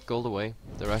 200 gold away.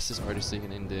 The rest is artistry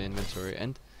in the inventory,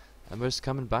 and Ember's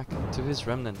coming back to his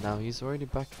Remnant now. He's already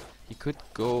back. He could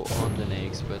go on the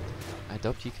Nags, but I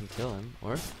doubt he can kill him,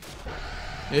 or?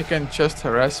 He can just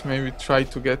harass, maybe try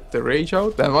to get the Rage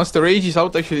out. And once the Rage is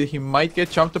out, actually, he might get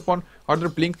jumped upon. Are there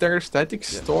Blink Dagger, Static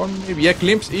Storm? Maybe. Yeah,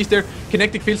 Glimpse is there.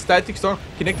 Kinetic Field, Static Storm.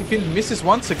 Kinetic Field misses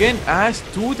once again, as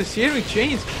do the Searing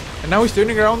Chains. And now he's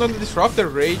turning around on the Disruptor.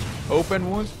 Rage, Open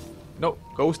Wounds. No,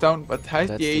 goes down, but has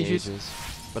That's the Aegis.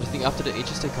 But I think after the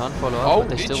Aegis they can't follow up, Oh, but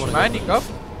they still Lich want to manning up.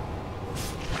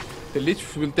 The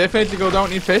Lich will definitely go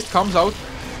down. Infest comes out.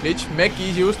 Lich mech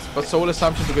is used, but Soul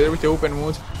Assumption together with the Open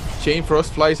Wounds. Chain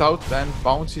Frost flies out and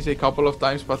bounces a couple of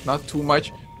times, but not too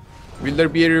much. Will there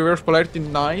be a reverse polarity?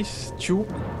 Nice juke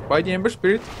by the Ember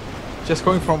Spirit. Just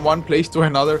going from one place to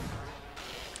another.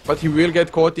 But he will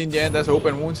get caught in the end as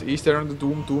Open Wounds is there on the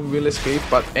Doom. Doom will escape,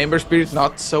 but Ember Spirit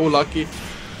not so lucky.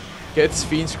 Gets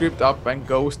Fiend Script up and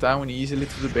goes down easily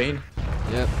to the Bane.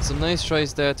 Yeah, some nice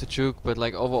tries there to juke, but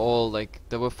like overall, like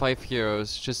there were 5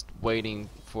 heroes just waiting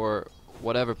for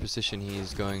whatever position he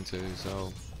is going to,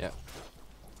 so yeah.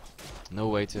 No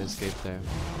way to escape there.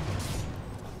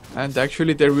 And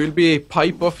actually there will be a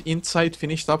Pipe of Insight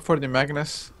finished up for the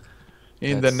Magnus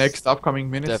in the That's next upcoming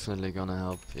minutes. Definitely gonna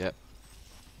help, yeah.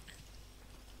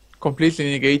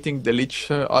 Completely negating the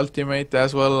Lich ultimate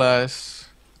as well as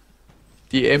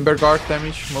the Ember Guard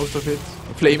damage, most of it.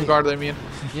 Flame Guard, I mean.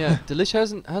 Yeah, the Lich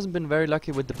hasn't been very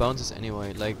lucky with the bounces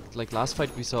anyway. Like last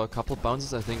fight we saw a couple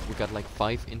bounces. I think we got like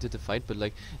 5 into the fight, but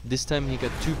like this time he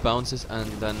got 2 bounces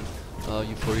and then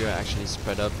Eu4ia actually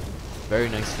spread up very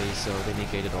nicely, so they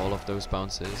negated all of those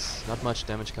bounces. Not much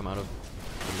damage come out of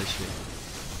the Lich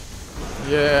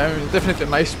here. Yeah, I mean, definitely a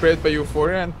nice spread by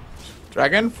Eu4ia, and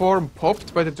Dragon form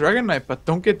popped by the Dragon Knight, but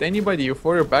don't get anybody.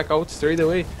 Eu4ia back out straight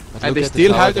away. But And look they at the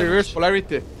still tower have the reverse damage.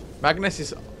 polarity. Magnus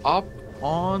is up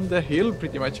on the hill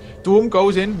pretty much. Doom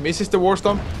goes in, misses the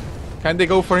Warstorm. Can they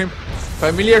go for him?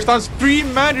 Familiar stuns,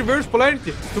 3-man reverse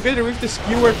polarity together with the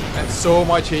skewer, and so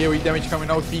much AoE damage coming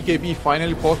out. BKB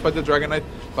finally paused by the Dragon Knight,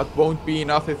 but won't be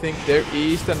enough, I think. There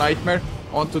is the Nightmare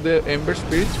onto the Ember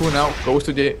Spirit, who now goes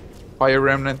to the Fire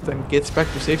Remnant and gets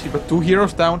back to safety, but 2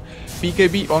 heroes down.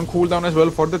 BKB on cooldown as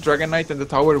well for the Dragon Knight, and the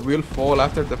tower will fall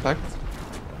after the fact.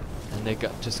 And they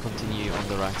just continue on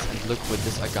the racks, and look with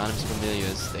this Aghanim's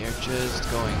Familiars, they are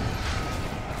just going.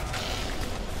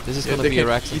 This is gonna they be a can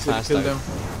Rax and easily fast kill out. them.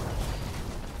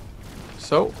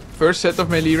 So, first set of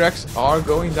melee racks are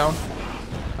going down.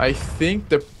 I think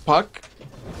the Puck,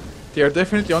 they are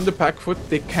definitely on the pack foot.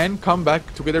 They can come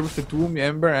back together with the Doom,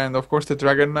 Ember, and of course the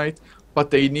Dragon Knight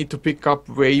but they need to pick up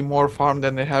way more farm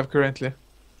than they have currently.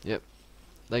 Yep.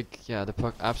 Like, yeah, the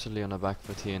puck absolutely on a back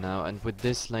foot here now, and with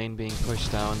this lane being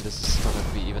pushed down, this is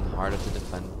gonna be even harder to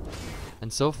defend.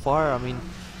 And so far, I mean,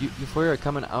 Eu4ia are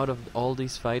coming out of all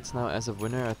these fights now as a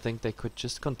winner. I think they could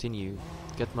just continue,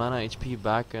 get mana HP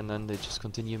back, and then they just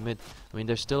continue mid. I mean,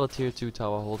 there's still a tier 2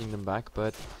 tower holding them back,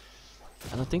 but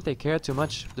I don't think they care too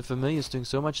much. The Familiar is doing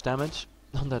so much damage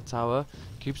on that tower,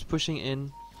 keeps pushing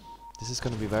in. This is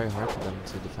gonna be very hard for them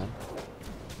to defend.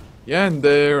 Yeah, and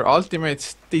their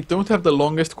ultimates, they don't have the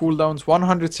longest cooldowns.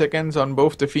 100 seconds on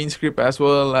both the Fiend's Grip as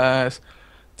well as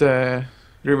the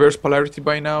Reverse Polarity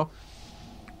by now.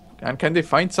 And can they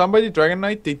find somebody? Dragon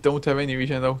Knight? They don't have any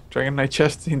vision though. Dragon Knight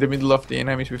just in the middle of the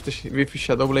enemies with the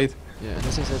Shadow Blade. Yeah, and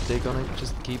as I said, they're gonna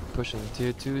just keep pushing.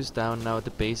 Tier 2 is down now,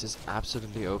 the base is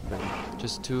absolutely open.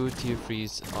 Just 2 tier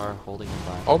 3s are holding them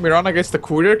back. Oh, Mirana gets the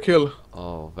courier kill.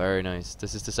 Oh, very nice.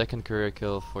 This is the second courier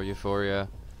kill for Eu4ia.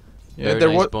 Yeah, Very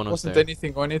there nice bonus wasn't there.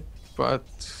 anything on it, but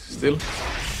still.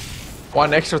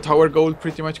 One extra tower gold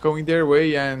pretty much going their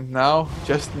way, and now,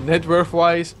 just net worth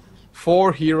wise,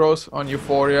 4 heroes on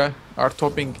Eu4ia are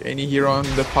topping any hero on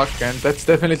the puck, and that's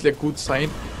definitely a good sign.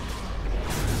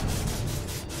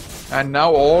 And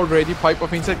now already Pipe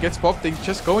of Insight gets popped. They're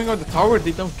just going on the tower,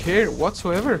 they don't care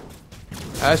whatsoever.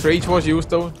 As Rage was used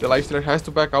though, the Lifestealer has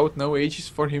to back out, no Aegis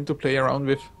for him to play around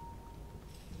with.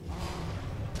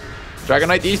 Dragon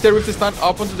Knight is there with the stun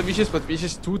up onto the Vicious, but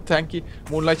Vicious too tanky.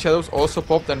 Moonlight Shadows also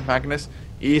popped, and Magnus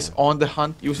is on the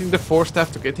hunt, using the Force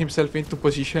Staff to get himself into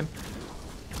position.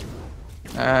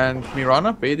 And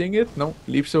Mirana baiting it, no,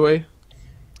 leaps away.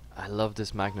 I love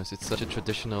this Magnus, it's such a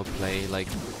traditional play, like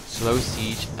slow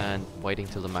siege and waiting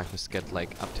till the Magnus get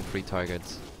like up to 3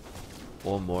 targets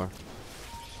or more.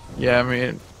 Yeah, I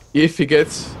mean, if he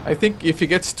gets, I think if he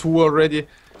gets 2 already,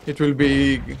 it will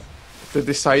be the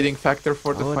deciding factor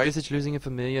for the fight. Visage losing a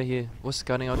Familiar here, was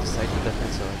scouting out the side with that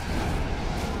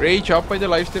sword. Rage up by the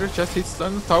Lifestealer, just hits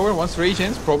on the tower. Once Rage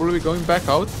ends, probably going back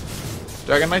out.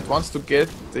 Dragon Knight wants to get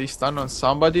the stun on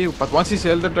somebody, but once his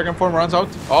Elder Dragon form runs out,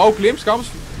 oh, Glimpse comes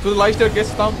to the Lifestealer, gets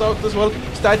stunned out as well.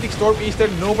 Static Storm is there,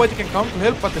 nobody can come to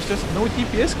help, but there's just no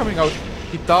DPS coming out.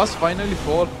 He does finally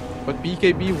fall, but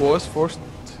BKB was forced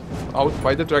out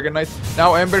by the Dragon Knight.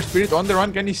 Now Ember Spirit on the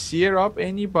run, can he sear up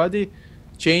anybody?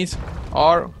 Chains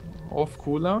are off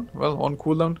cooldown, well, on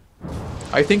cooldown.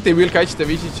 I think they will catch the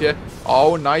Visage, yeah.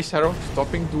 Oh, nice arrow,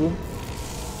 stopping Doom.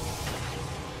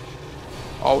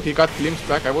 Oh, he got Glimpse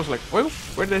back. I was like, well,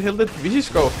 where the hell did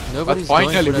Visage go? Nobody's but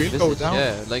finally going for that will go Visage. down.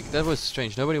 Yeah, like that was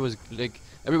strange. Nobody was like,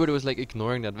 everybody was like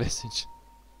ignoring that Visage.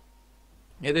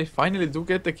 Yeah, they finally do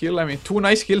get the kill. I mean, 2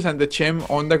 nice kills and the Gem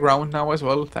on the ground now as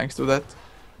well, thanks to that.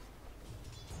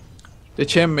 The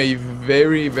Gem, a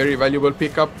very, very valuable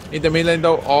pickup. In the mid lane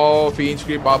though, oh, Fiend's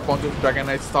Grip up onto Dragon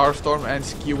Knight, Starstorm, and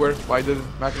Skewer by the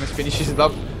Magnus finishes it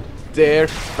up. There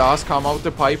does come out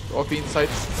the Pipe of Insight.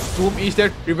 Doom is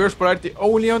there, Reverse Polarity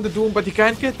only on the Doom, but he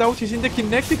can't get out, he's in the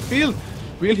kinetic field.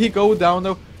 Will he go down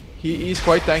though? He is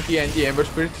quite tanky, and the Ember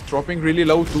Spirit dropping really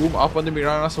low. Doom up on the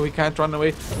Mirana, so he can't run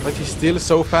away, but he's still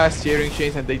so fast, Searing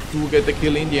Chains, and they do get the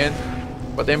kill in the end.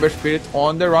 But Ember Spirit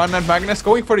on the run, and Magnus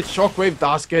going for it. Shockwave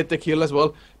does get the kill as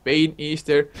well. Bane is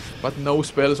there, but no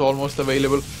spells almost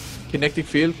available. Kinetic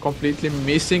field completely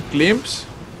missing. Glimpse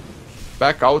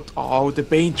back out. Oh, the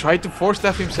Bane tried to force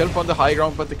staff himself on the high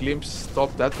ground, but the Glimpse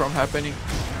stopped that from happening.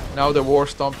 Now the War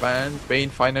Stomp, and Bane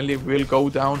finally will go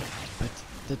down. But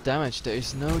the damage, there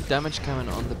is no damage coming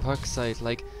on the puck side.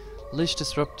 Like Lich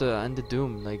Disruptor and the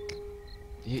Doom, like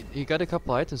he got a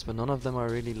couple items, but none of them are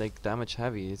really like damage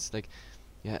heavy. It's like,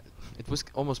 yeah, it was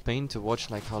almost pain to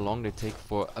watch like how long they take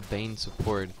for a Bane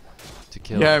support to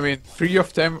kill. Yeah, I mean, 3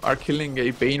 of them are killing a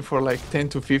Bane for like 10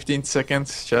 to 15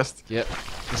 seconds just. Yep,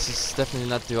 this is definitely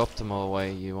not the optimal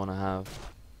way you want to have.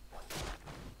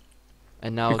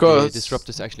 And now the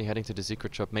Disruptor's actually heading to the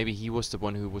secret shop. Maybe he was the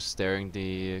one who was staring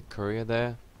the courier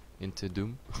there into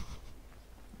Doom.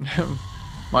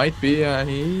 Might be,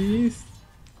 he's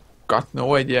got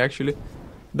no idea actually.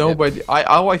 Nobody. Yep.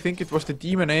 I think it was the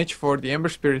Demon Edge for the Ember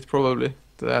Spirit probably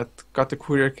that got the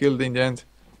courier killed in the end.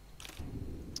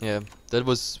 Yeah, that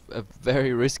was a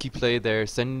very risky play there,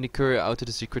 sending the courier out to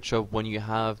the secret shop when you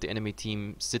have the enemy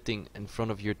team sitting in front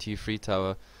of your tier 3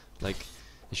 tower. Like,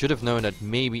 you should have known that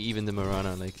maybe even the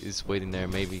Mirana like is waiting there,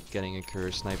 maybe getting a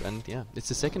courier snipe. And yeah, it's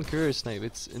the second courier snipe.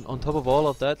 It's on top of all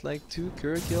of that, like 2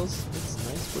 courier kills. It's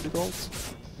nice for the golds.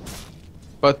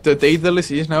 But the Daedalus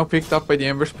is now picked up by the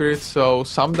Ember Spirit, so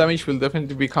some damage will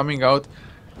definitely be coming out.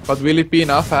 But will it be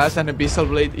enough, as an Abyssal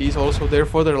Blade is also there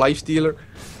for their Lifestealer?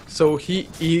 So he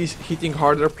is hitting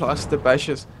harder, plus the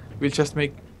bashes will just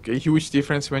make a huge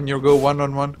difference when you go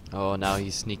one-on-one. Oh, now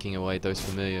he's sneaking away those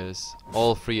familiars.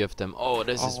 All three of them. Oh,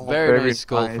 this is Oh, very very nice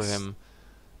goal for nice. him.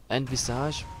 And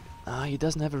Visage, he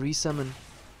doesn't have a resummon.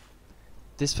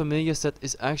 This familiar set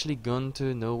is actually gone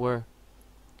to nowhere.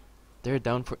 They're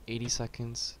down for 80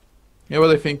 seconds. Yeah,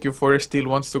 well, I think Eu4ia still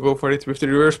wants to go for it with the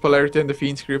reverse polarity and the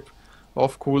Fiend's Grip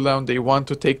off cooldown. They want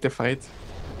to take the fight.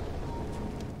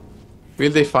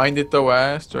 Will they find it though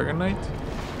as Dragon Knight?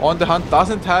 On the Hunt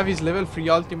doesn't have his level 3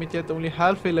 ultimate yet, only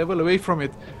half a level away from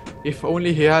it. If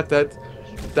only he had that,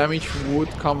 damage would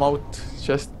come out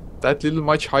just that little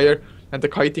much higher, and the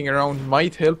kiting around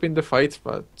might help in the fight,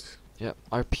 but... Yeah,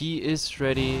 RP is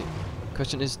ready.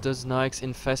 Question is, does Nyx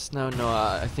infest now? No,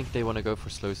 I think they want to go for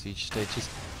slow siege. They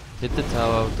just hit the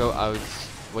tower, go out,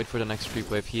 wait for the next creep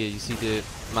wave. Here you see the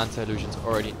Manta illusions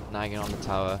already nagging on the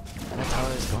tower, and the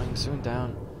tower is going soon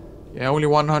down. Yeah, only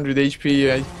 100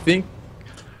 HP. I think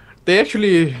they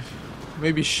actually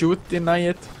maybe should deny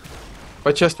it,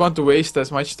 but just want to waste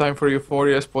as much time for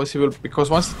Eu4ia as possible,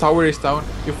 because once the tower is down,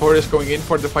 Eu4ia is going in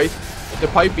for the fight. The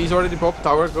pipe is already popped,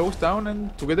 tower goes down,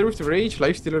 and together with the rage,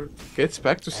 Lifestealer gets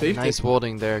back to safety. Nice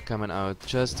warding there coming out,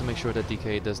 just to make sure that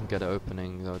DK doesn't get an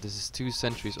opening. So this is two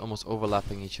sentries almost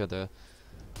overlapping each other,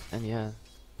 and yeah,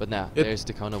 but now there's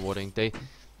the counter warding.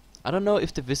 I don't know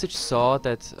if the Visage saw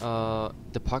that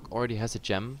ThePuck already has a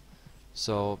gem,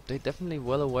 so they're definitely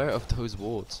well aware of those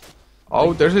wards.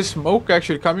 Oh, there's a smoke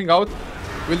actually coming out.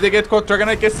 Will they get caught? Dragon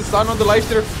Knight gets the stun on the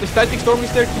Lifestealer. The Static Storm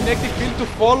is there, Kinetic Field to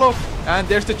follow. And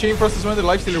there's the Chain Frost as well. The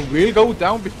Lifestealer will go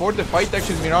down before the fight.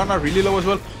 Actually, Mirana really low as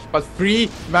well. But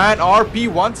 3-man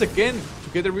RP once again,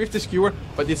 together with the Skewer.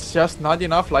 But it's just not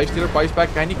enough. Lifestealer buys back.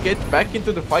 Can he get back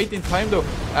into the fight in time though?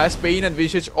 As Bane and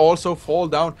Visage also fall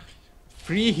down.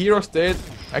 3 heroes dead.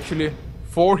 Actually,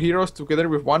 4 heroes together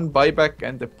with 1 buyback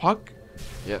and the Puck.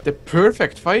 Yeah. The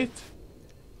perfect fight.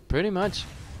 Pretty much.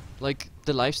 Like,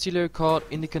 the Lifestealer caught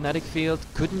in the kinetic field,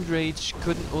 couldn't rage,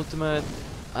 couldn't ultimate,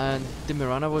 and the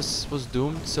Mirana was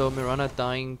doomed, so Mirana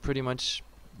dying pretty much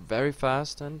very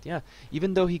fast, and yeah,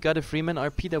 even though he got a 3-man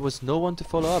RP, there was no one to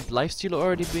follow up. Lifestealer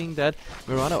already being dead,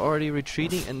 Mirana already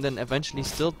retreating, and then eventually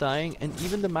still dying, and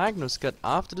even the Magnus got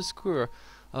after the Skewer,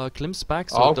 Klim's back,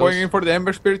 so going in for the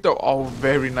Ember Spirit though. Oh,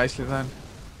 very nicely done.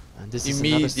 And this is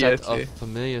another set of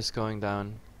familiars going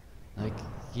down. Like,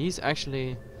 he's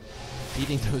actually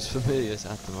beating those familiars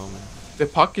at the moment. The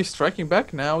Puck is striking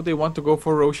back now. They want to go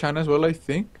for Roshan as well, I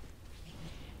think.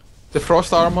 The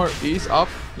Frost Armor is up,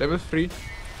 level 3.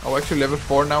 Oh, actually level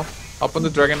 4 now. Up on the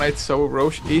Dragon Knight, so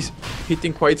Rosh is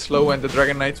hitting quite slow, and the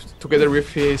Dragon Knight, together with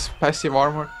his passive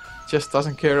armor, just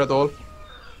doesn't care at all.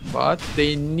 But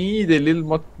they need a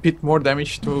little bit more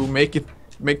damage to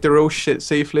make the Rosh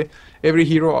safely. Every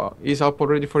hero is up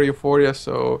already for Eu4ia,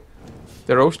 so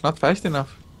the Rosh not fast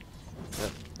enough. Yeah.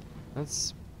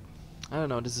 That's... I don't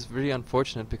know, this is really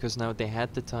unfortunate because now they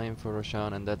had the time for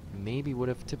Roshan and that maybe would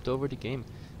have tipped over the game.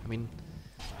 I mean,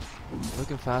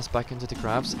 looking fast back into the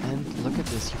graphs, and look at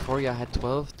this, Eu4ia had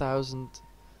 12,000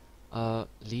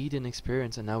 lead in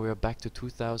experience, and now we are back to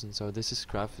 2,000, so this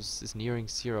graph is nearing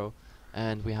 0,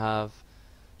 and we have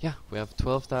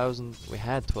 12,000, we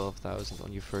had 12,000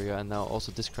 on Eu4ia, and now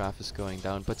also this graph is going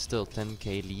down, but still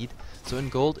 10k lead, so in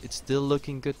gold it's still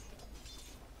looking good.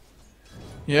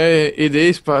 Yeah, it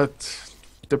is, but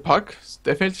the Puck is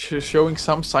definitely showing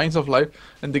some signs of life,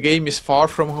 and the game is far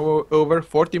from over.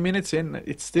 40 minutes in,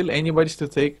 it's still anybody's to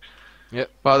take. Yep.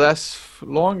 But as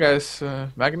long as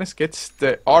Magnus gets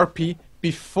the RP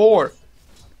before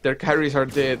their carries are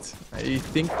dead, I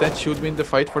think that should win the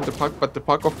fight for the Puck. But the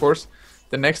Puck, of course,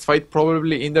 the next fight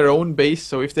probably in their own base,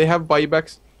 so if they have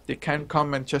buybacks, they can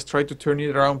come and just try to turn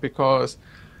it around, because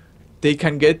they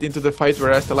can get into the fight,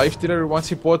 whereas the Lifestealer, once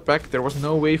he bought back, there was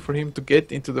no way for him to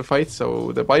get into the fight,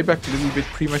 so the buyback a little bit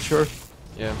premature.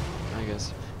 Yeah, I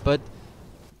guess. But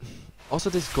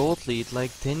also this gold lead, like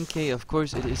 10k, of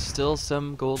course it is still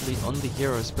some gold lead on the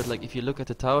heroes, but like if you look at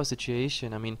the tower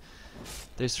situation, I mean,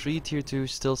 there's 3 tier 2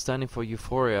 still standing for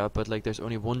Eu4ia, but like there's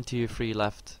only 1 tier 3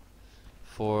 left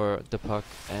for the Puck,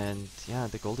 and yeah,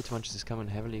 the gold advantage is coming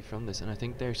heavily from this, and I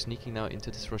think they're sneaking now into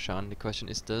this Roshan. The question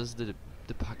is, does the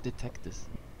Puck detect this?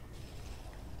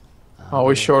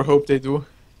 We sure hope they do.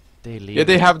 They leave. Yeah,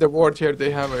 they have the ward here,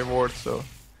 they have a ward, so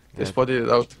they spotted it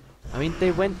out. I mean,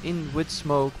 they went in with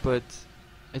smoke, but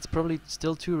it's probably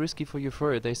still too risky for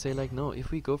Eu4ia. They say like, no,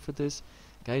 if we go for this,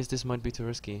 guys, this might be too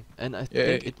risky, and I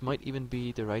think it might even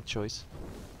be the right choice.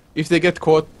 If they get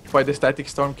caught by the Static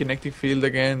Storm Kinetic Field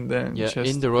again, then yeah, just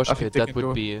in the rush pit, that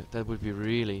would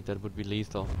be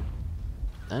lethal.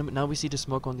 And now we see the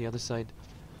smoke on the other side.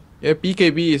 Yeah,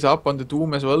 BKB is up on the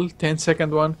Doom as well,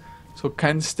 10-second one. so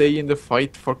can stay in the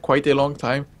fight for quite a long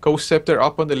time. Ghost Scepter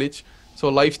up on the Lich,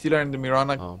 so Lifestealer and the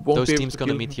Mirana won't those be able teams to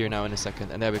gonna kill meet him. here now in a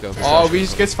second, and there we go. Oh,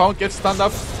 Visage gets found, gets stunned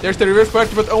up. There's the reverse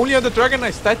party, but only on the Dragon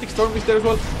Knight. Static Storm is there as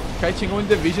well, catching on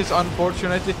the Visage,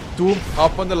 unfortunately. Doom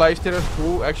up on the Lifestealer,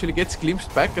 who actually gets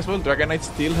glimpsed back as well. Dragon Knight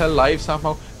still alive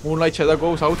somehow. Moonlight Shadow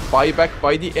goes out, buyback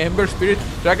by the Ember Spirit.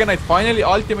 Dragon Knight finally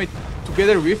ultimate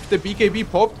together with the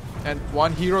BKB popped, and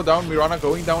one hero down. Mirana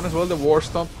going down as well. The War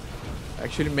Stomp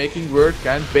actually making work,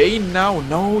 and Bane now.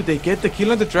 No, they get the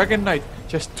kill on the Dragon Knight.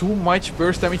 Just too much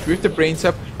burst damage with the Brain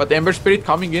Sap, but Ember Spirit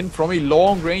coming in from a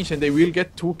long range, and they will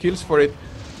get 2 kills for it.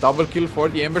 Double kill for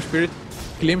the Ember Spirit.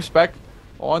 Glimpse back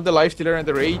on the Lifestealer, and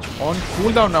the Rage on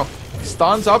cooldown now.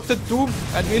 Stuns up the Doom,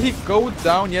 and will he go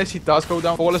down? Yes, he does go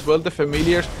down. Fall as well, the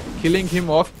Familiars killing him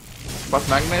off. But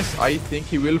Magnus, I think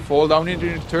he will fall down in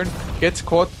return. Gets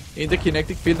caught in the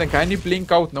kinetic field, and can he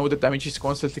blink out? No, the damage is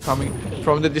constantly coming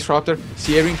from the Disruptor.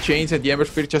 Searing Chains, and the Ember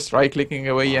Spirit just right-clicking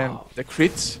away, and the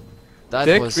crits.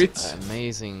 That was an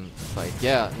amazing fight.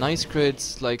 Yeah, nice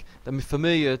crits, like the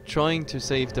Familiar trying to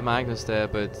save the Magnus there,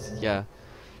 but yeah.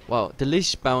 Wow, the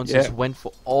Lich bounces went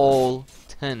for all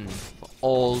 10. For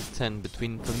all 10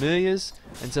 between Familiars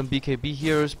and some BKB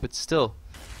heroes, but still.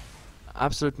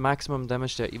 Absolute maximum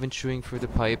damage there, even chewing through the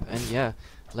pipe. And yeah,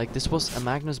 like this was a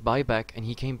Magnus buyback, and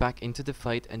he came back into the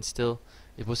fight, and still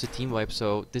it was a team wipe.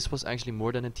 So this was actually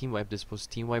more than a team wipe, this was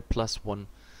team wipe +1.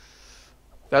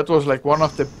 That was like one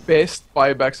of the best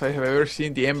buybacks I have ever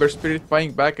seen. The Ember Spirit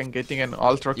buying back and getting an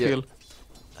ultra kill.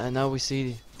 And now we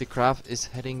see the Craft is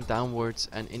heading downwards,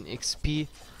 and in XP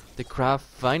the Craft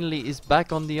finally is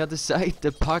back on the other side.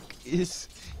 The Puck is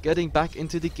getting back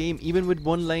into the game, even with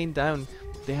 1 lane down.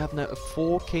 They have now a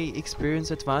 4k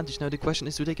experience advantage. Now the question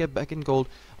is, do they get back in gold?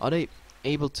 Are they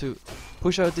able to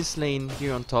push out this lane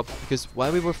here on top? Because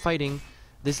while we were fighting,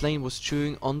 this lane was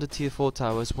chewing on the tier 4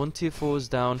 towers. One tier 4 is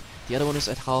down, the other one is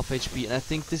at half HP, and I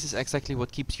think this is exactly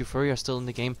what keeps Eu4ia still in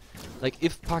the game. Like,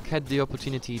 if Puck had the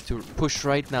opportunity to push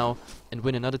right now and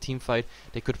win another team fight,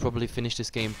 they could probably finish this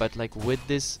game. But like, with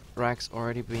this Rax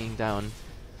already being down,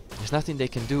 there's nothing they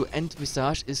can do, and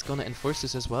Visage is gonna enforce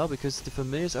this as well, because the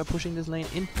Familiars are pushing this lane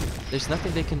in. There's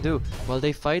nothing they can do. While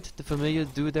they fight, the Familiar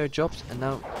do their jobs, and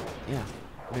now, yeah,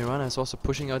 Mirana is also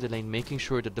pushing out the lane, making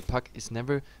sure that the Puck is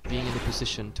never being in a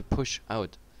position to push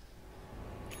out.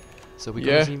 So we're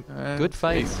gonna see good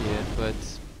fights here, but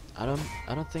I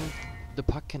don't think the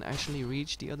Puck can actually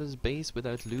reach the other's base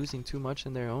without losing too much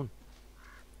on their own.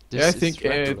 Yeah, I think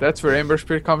that's where Ember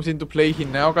Spirit comes into play. He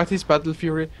now got his Battle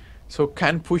Fury, so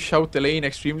can push out the lane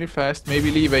extremely fast. Maybe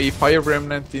leave a Fire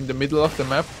Remnant in the middle of the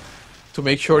map to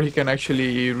make sure he can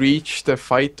actually reach the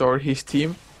fight or his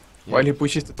team while he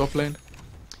pushes the top lane.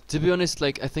 To be honest,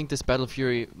 like, I think this Battle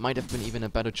Fury might have been even a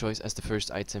better choice as the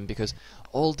first item, because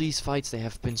all these fights, they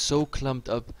have been so clumped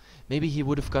up. Maybe he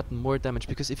would have gotten more damage,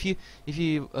 because if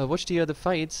you watch the other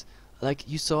fights, like,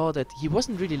 you saw that he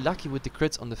wasn't really lucky with the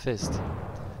crits on the fist.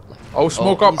 Like,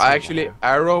 smoke up! I actually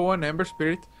arrow on Ember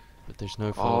Spirit. But there's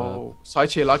no follow-up. Oh,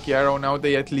 such a lucky arrow. Now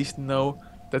they at least know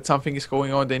that something is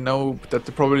going on. They know that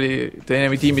probably the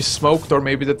enemy team is smoked, or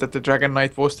maybe that the Dragon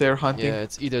Knight was there hunting. Yeah,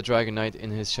 it's either Dragon Knight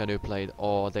in his Shadow Blade,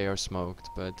 or they are smoked.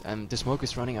 But the smoke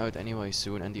is running out anyway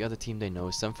soon, and the other team, they know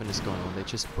something is going on. They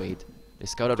just wait. They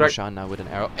scout out Roshan now with an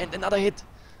arrow, and another hit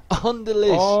on the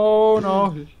Lich. Oh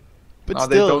no! But no,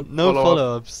 still, no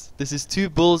follow-ups. This is 2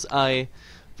 bullseye,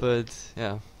 but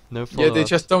yeah. No follow-up. Yeah, they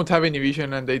just don't have any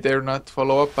vision, and they dare not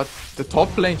follow up. But the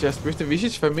top lane, just with the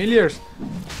Visage Familiars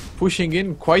pushing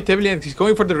in quite heavily, and he's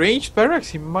going for the ranged barracks.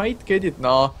 He might get it.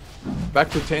 No, back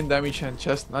to 10 damage and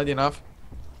just not enough.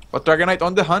 But Dragon Knight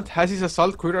on the hunt, has his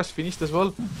Assault Cuirass finished as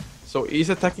well, so he's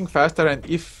attacking faster. And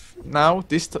if now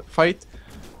this fight,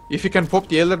 if he can pop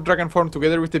the Elder Dragon form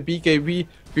together with the BKB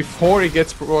before it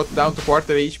gets brought down to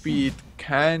quarter HP, it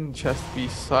can just be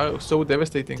so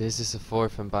devastating. This is a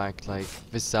forth and back, like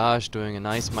Visage doing a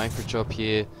nice micro job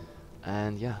here,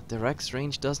 and yeah, the Rex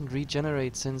range doesn't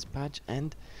regenerate since patch,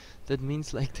 and that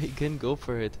means like they can go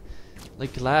for it.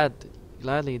 Like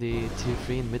gladly the tier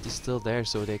 3 in mid is still there,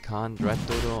 so they can't red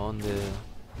dodo on the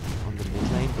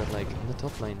mid lane, but like on the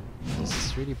top lane, this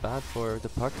is really bad for the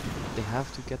Puck. They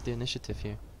have to get the initiative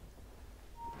here.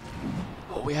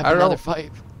 Oh, we have another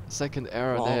 5-second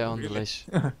arrow there on the Lich.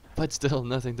 But still,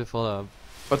 nothing to follow up.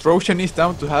 But Roshan is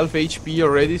down to half HP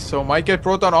already, so might get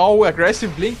brought down. Oh,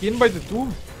 aggressive blink in by the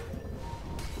Doom.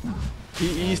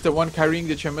 He is the one carrying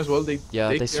the gem as well. They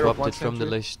swapped it from the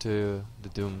Lich to the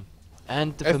Doom.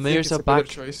 And the Familiars are back.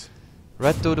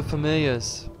 Red Dodo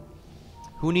Familiars.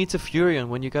 Who needs a Furion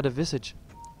when you got a Visage?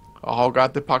 Oh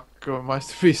god, the Puck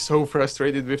must be so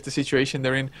frustrated with the situation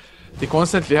they're in. They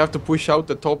constantly have to push out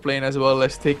the top lane as well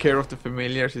as take care of the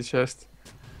familiars. It's just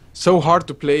so hard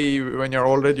to play when you're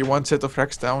already one set of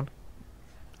racks down.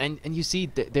 And you see,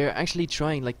 they're actually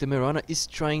trying, like the Mirana is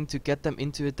trying to get them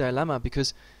into a dilemma,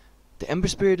 because the Ember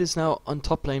Spirit is now on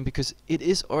top lane, because it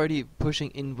is already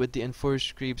pushing in with the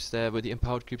enforced creeps there, with the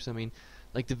empowered creeps, I mean.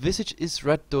 Like the Visage is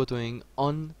red dotoing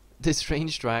on this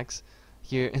ranged racks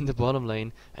here in the bottom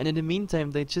lane, and in the meantime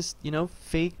they just, you know,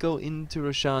 fake go into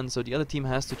Roshan, so the other team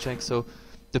has to check. So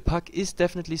the Puck is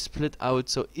definitely split out,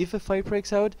 so if a fight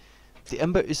breaks out, the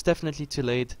Ember is definitely too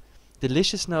late. The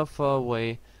Lich is now far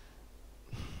away.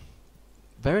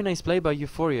 Very nice play by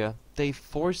Eu4ia. They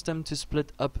forced them to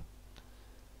split up.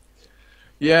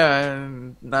 Yeah,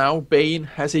 and now Bane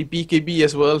has a BKB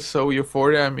as well, so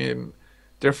Eu4ia, I mean,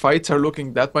 their fights are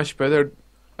looking that much better.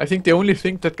 I think the only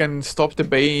thing that can stop the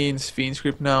Bane's Fiend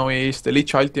script now is the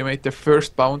Lich ultimate, the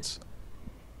first bounce,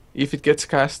 if it gets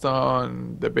cast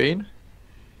on the Bane.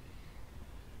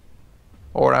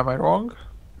 Or am I wrong?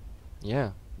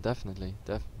 Yeah, definitely.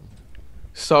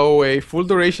 So a full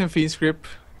duration Fiend script,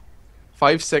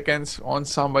 5 seconds on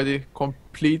somebody,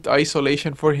 complete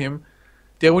isolation for him.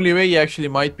 The only way actually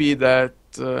might be that,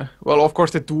 well, of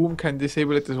course the Doom can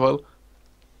disable it as well.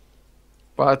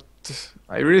 But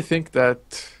I really think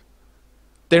that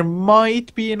there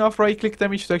might be enough right-click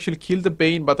damage to actually kill the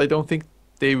Bane, but I don't think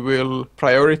they will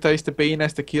prioritize the Bane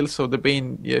as the kill, so the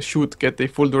Bane, yeah, should get a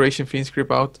full duration Fiend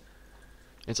script out.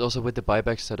 It's also with the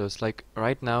buyback status. Like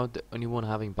right now, the only one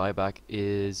having buyback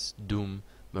is Doom,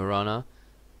 Mirana,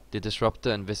 the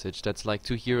Disruptor, and Visage. That's like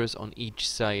 2 heroes on each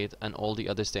side, and all the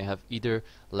others they have either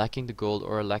lacking the gold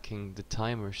or lacking the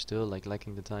timer still, like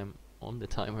lacking the time on the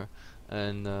timer.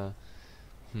 And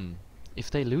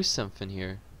if they lose something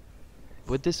here,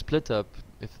 with this split up,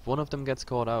 if one of them gets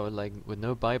caught out, like with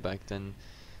no buyback, then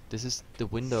this is the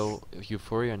window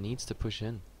Eu4ia needs to push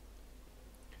in.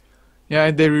 Yeah,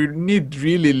 and they need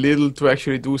really little to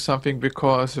actually do something,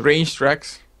 because ranged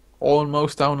racks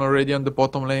almost down already on the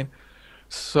bottom lane.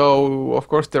 So, of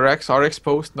course, the racks are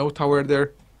exposed, no tower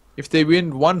there. If they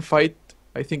win one fight,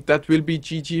 I think that will be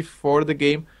GG for the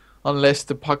game, unless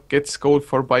the Puck gets gold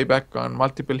for buyback on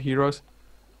multiple heroes.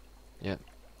 Yeah,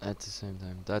 at the same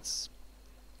time, that's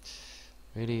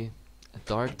really a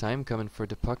dark time coming for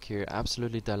the Puck here.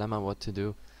 Absolutely dilemma what to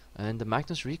do. And the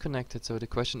Magnus reconnected, so the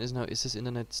question is now, is his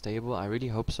internet stable? I really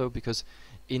hope so, because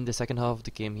in the second half of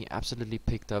the game he absolutely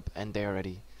picked up, and they're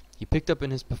ready. He picked up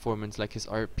in his performance, like his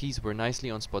RPs were nicely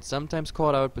on spot, sometimes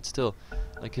caught out, but still,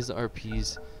 like his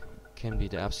RPs can be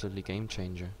the absolutely game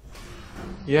changer.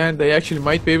 Yeah, and they actually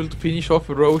might be able to finish off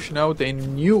Roche now. They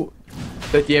knew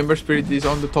that the Ember Spirit is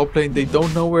on the top lane. They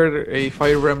don't know where a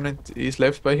Fire Remnant is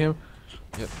left by him.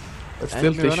 Yep. But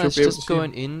still, they Mirana should is be able just to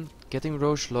going in, getting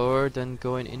Roche lower, then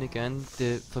going in again.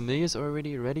 The Familiars are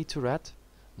already ready to rat.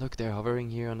 Look, they're hovering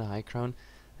here on the high ground,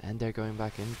 and they're going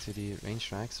back into the range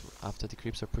tracks after the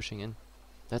creeps are pushing in.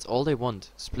 That's all they want.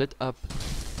 Split up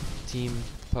Team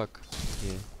Puck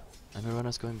here. And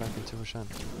Mirana's going back into Roshan.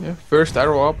 Yeah, first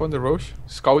arrow up on the Roche,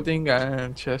 scouting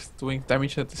and just doing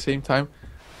damage at the same time.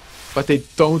 But they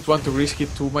don't want to risk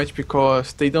it too much,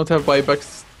 because they don't have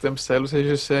buybacks themselves, as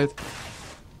you said.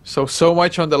 So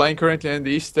much on the line currently, and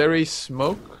is there a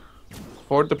smoke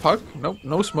for the Puck? Nope,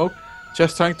 no smoke.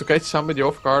 Just trying to catch somebody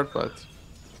off guard, but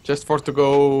just for to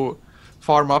go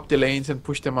farm up the lanes and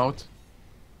push them out.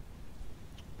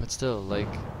 But still,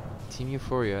 like, Team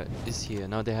Eu4ia is here.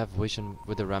 Now they have vision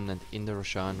with the Remnant in the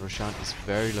Roshan. Roshan is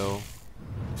very low.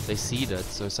 They see that,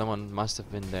 so someone must have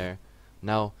been there.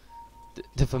 Now,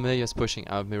 the Familiar is pushing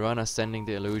out. Mirana sending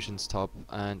the illusions top,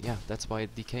 and yeah, that's why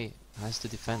DK has to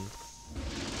defend.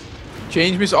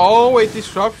 Change miss. Oh, a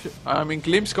disruption. I mean,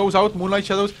 Glimpse goes out, Moonlight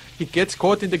Shadows. He gets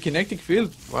caught in the kinetic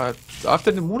field. But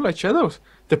after the Moonlight Shadows,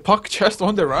 the Puck just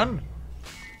on the run.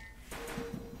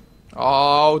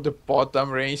 Oh, the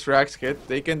bottom range racks get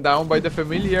taken down by the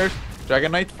Familiars.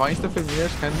 Dragon Knight finds the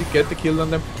Familiars. Can he get the kill on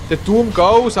them? The Doom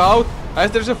goes out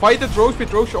as there's a fight at Roche,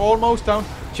 with Roche almost down.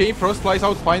 Chain Frost flies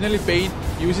out. Finally, Bane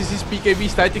uses his PKB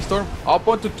Static Storm up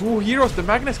onto 2 heroes. The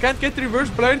Magnus can't get the reverse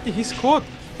polarity. He's caught,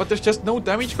 but there's just no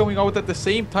damage going out at the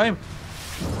same time.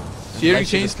 Searing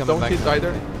Chains don't hit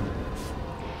either.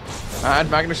 And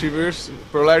Magnus reverse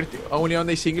polarity only on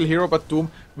a single hero, but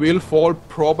Doom will fall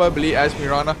probably as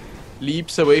Mirana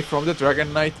leaps away from the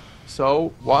Dragon Knight.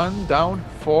 So 1 down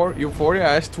for Eu4ia,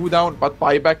 as 2 down, but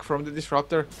buyback from the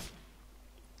Disruptor.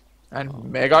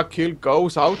 And mega kill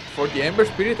goes out for the Ember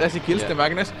Spirit as he kills the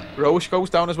Magnus. Roche goes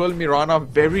down as well. Mirana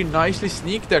very nicely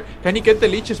sneaked there. Can he get the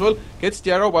Lich as well? Gets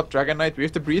the arrow, but Dragon Knight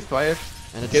with the Breathe Fire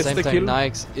and at the same time,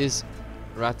 Nyx is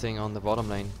ratting on the bottom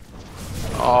lane.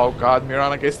 Oh god,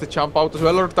 Mirana gets the jump out as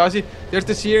well, or does he? There's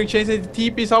the Searing Chains and the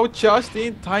TP's out just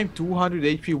in time. 200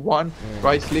 HP, one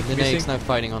right click Lineage's missing. now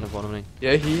fighting on the bottom lane.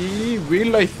 Yeah, he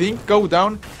will, I think, go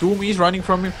down. Doom is running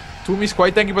from him. Doom is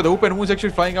quite tanky, but Open Moon's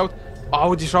actually flying out.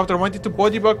 Oh, Disruptor wanted to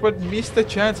body block, but missed the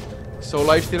chance. So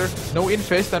Lifestealer, no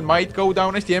infest, and might go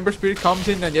down as the Ember Spirit comes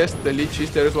in. And yes, the Lich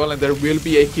is there as well, and there will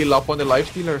be a kill up on the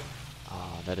Lifestealer.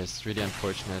 Ah, that is really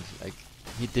unfortunate. Like,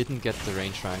 he didn't get the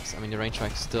range tracks. I mean, the range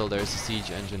tracks still, there's a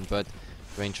siege engine, but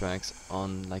range tracks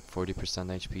on like 40%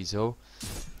 HP. So,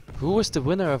 who was the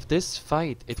winner of this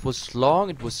fight? It was long,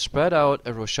 it was spread out,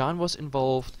 a Roshan was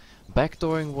involved,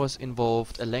 backdooring was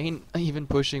involved, a lane even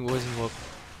pushing was involved.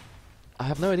 I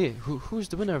have no idea. Who's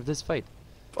the winner of this fight?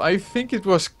 I think it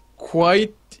was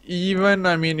quite even.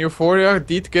 I mean, Eu4ia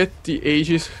did get the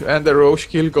Aegis and the Roche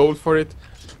kill gold for it.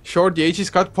 Sure, the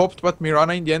Aegis got popped, but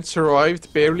Mirana in the end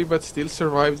survived, barely, but still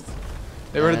survived.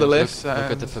 Nevertheless, look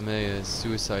at the Familiar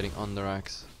suiciding on the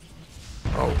Rax.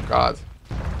 Oh god.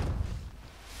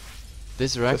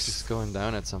 This Rax is going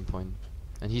down at some point,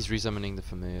 and he's resummoning the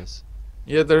Familiars.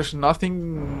 Yeah, there's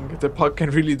nothing the Puck can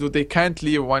really do. They can't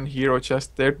leave one hero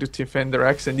just there to defend the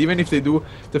Rax, and even if they do,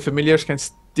 the Familiars can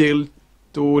still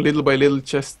do little by little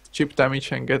just chip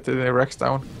damage and get the Rax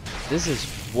down. This is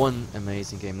one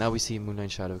amazing game. Now we see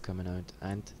Moonlight Shadow coming out,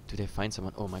 and do they find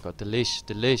someone? Oh my god, the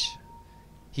Lich.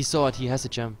 He saw it, he has a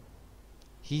gem.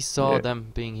 He saw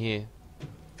them being here.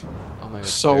 Oh my god.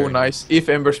 So nice. If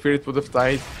Ember Spirit would have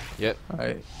died. Yep.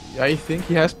 I think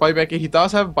he has buyback. He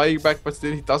does have buyback, but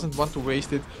still he doesn't want to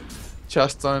waste it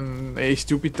just on a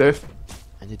stupid death.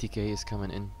 And the DK is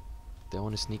coming in. They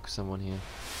want to sneak someone here.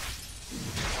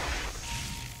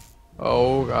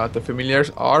 Oh god, the Familiars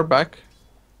are back.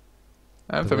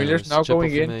 And Familiars now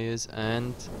going in. Familiars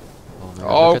and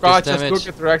oh god, just look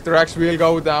at the Rax. The Rax will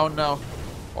go down now.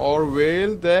 Or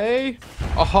will they?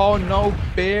 Oh no,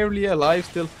 barely alive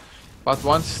still. But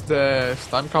once the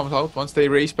stun comes out, once they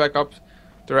raise back up,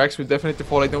 the Rax will definitely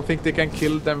fall. I don't think they can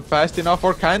kill them fast enough,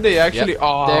 or can they actually? Yep.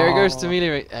 Oh, there goes the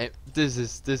melee. This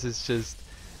is just,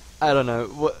 I don't know.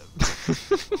 What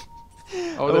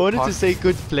I wanted to say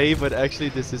good play, but actually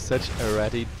this is such a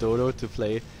ratty dodo to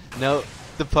play. Now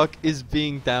the Puck is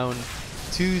being down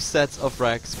 2 sets of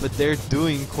Rax, but they're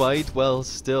doing quite well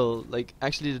still. Like,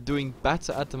 actually they're doing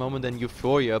better at the moment than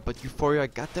Eu4ia, but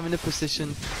Eu4ia got them in a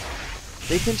position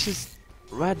they can just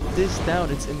rat this down.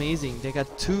 It's amazing. They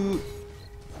got 2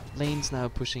 lanes now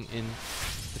pushing in.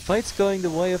 The fight's going the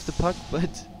way of the Puck, but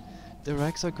the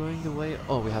Rax are going the way.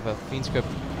 Oh, we have a Fiend Script.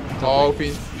 Oh,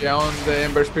 Fiend beyond the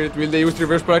Ember Spirit. Will they use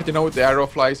reverse polarity? No, the arrow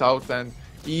flies out and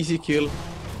easy kill.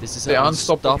 This is the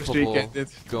unstoppable streak ended.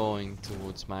 Going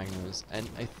towards Magnus, and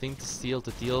I think to seal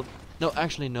the deal. No,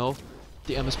 actually no.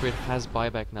 The Ember Spirit has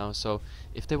buyback now, so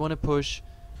if they want to push,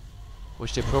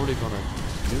 which they're probably gonna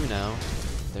do now,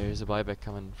 there is a buyback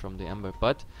coming from the Ember.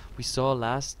 But we saw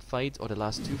last fight, or the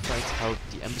last 2 fights, how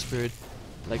the Ember Spirit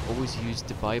like always used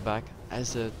the buyback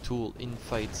as a tool in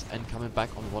fights and coming back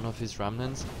on one of his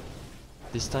remnants.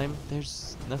 This time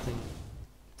there's nothing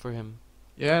for him.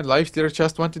 Yeah, Lifestealer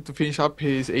just wanted to finish up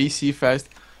his AC fast.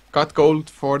 Got gold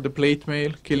for the plate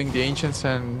mail, killing the ancients,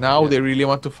 and now they really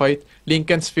want to fight.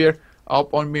 Lincoln Sphere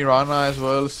up on Mirana as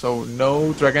well, so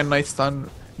no Dragon Knight stun,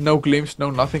 no glimpse, no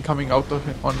nothing coming out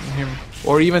of on him,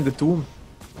 or even the Doom.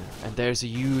 And there's a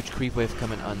huge creep wave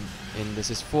coming on in. This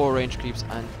is 4 range creeps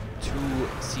and 2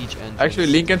 siege engines. Actually,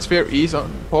 Lincoln Sphere is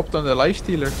popped on the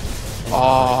Lifestealer.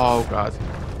 Oh god.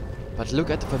 But look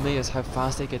at the Familiars, how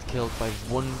fast they get killed by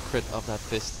 1 crit of that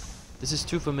fist. This is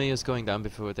 2 Familiars going down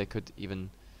before they could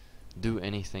even do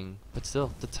anything. But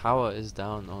still, the tower is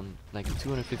down on like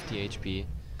 250 HP.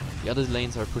 The other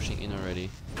lanes are pushing in already.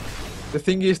 The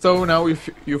thing is though, now if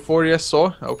Eu4ia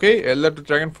saw, okay, Elder the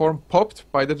Dragon form popped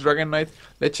by the Dragon Knight,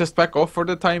 let's just back off for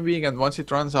the time being, and once it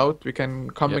runs out, we can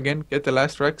come again, get the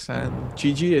last Rex and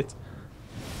GG it.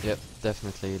 Yep,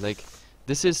 definitely. Like,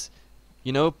 this is,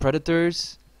 you know,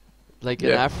 Predators, like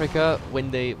in Africa,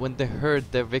 when they hurt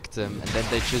their victim and then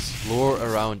they just lure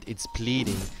around, it's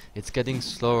bleeding, it's getting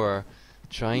slower,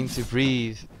 trying to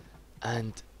breathe,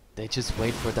 and they just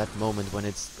wait for that moment when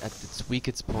it's at its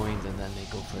weakest point and then they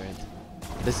go for it.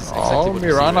 This is exactly what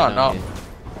Mirana right now.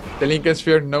 The Lincoln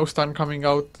Sphere, no stun coming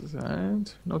out,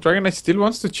 and no Dragon Knight still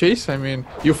wants to chase. I mean,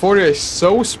 Eu4ia is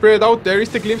so spread out. There is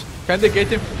the glimpse. Can they get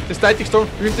him? The Static Storm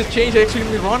with the change. Actually,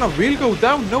 Mirana will go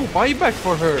down. No buyback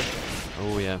for her.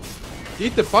 Oh yeah.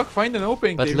 Did the Puck find an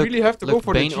opening? But they look, really have to go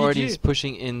for Bane the already GG. is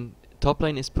pushing in. Top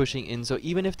lane is pushing in, so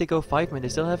even if they go 5-man, they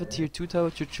still have a tier 2 tower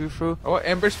to chew through. Oh,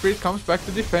 Ember Spirit comes back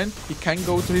to defend. He can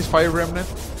go to his Fire Remnant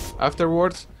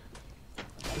afterwards.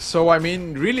 So I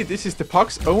mean, really, this is the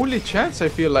Puck's only chance. I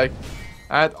feel like.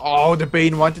 And oh, the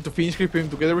Bane wanted to Fiend Script him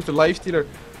together with the Lifestealer.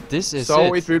 This is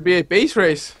so it will be a base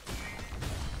race.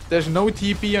 There's no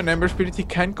TP on Ember Spirit. He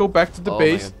can't go back to the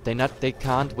base. They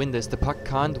can't win this. The Puck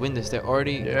can't win this. They're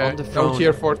already on the throne. No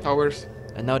tier 4 towers.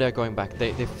 And now they're going back.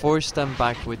 They forced them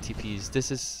back with TPs.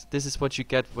 This is what you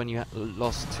get when you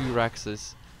lost 2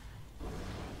 Raxes.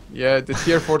 Yeah, the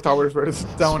tier 4 towers were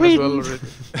down as well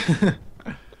already.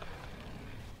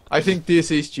 I think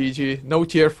this is GG. No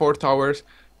tier 4 towers,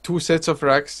 2 sets of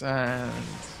Rax, and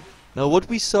now what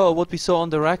we saw on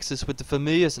the Raxes with the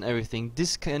familiars and everything,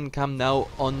 this can come now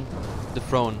on the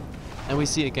throne. And we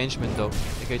see engagement though.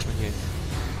 Engagement here.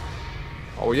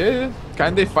 Oh yeah,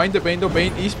 can they find the Bane though?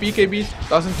 Bane is BKB,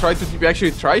 doesn't try to TP,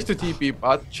 actually tries to TP,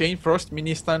 but Chain Frost,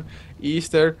 Mini Stun is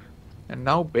there. And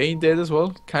now Bane dead as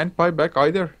well, can't buy back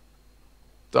either.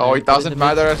 Though it doesn't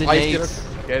matter as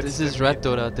This is Red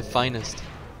Dota, the finest.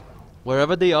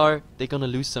 Wherever they are, they're gonna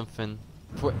lose something.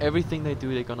 For everything they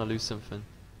do, they're gonna lose something.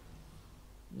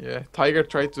 Yeah, Tiger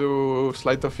tried to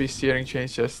slide off his steering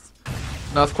chains, just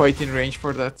not quite in range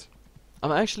for that.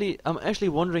 I'm actually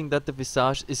wondering that the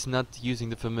Visage is not using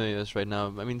the familiars right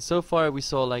now. I mean, so far we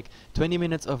saw like 20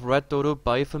 minutes of Red Dodo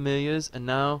by familiars, and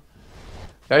now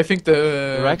I think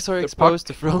the Rax are exposed,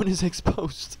 the throne is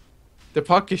exposed. The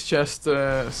Puck is just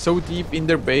so deep in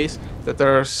their base that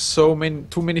there are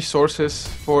too many sources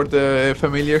for the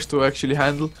familiars to actually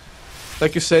handle.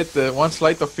 Like you said, one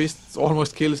Sleight of Fist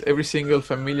almost kills every single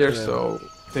familiar, so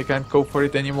they can't go for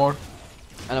it anymore.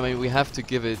 And I mean, we have to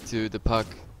give it to the Puck.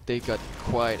 They got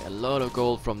quite a lot of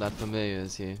gold from that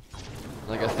familiars here.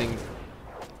 Like I think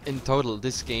in total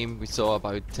this game we saw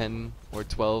about 10 or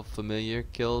 12 familiar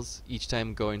kills, each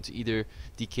time going to either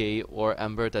DK or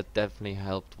Ember. That definitely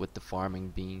helped with the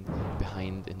farming being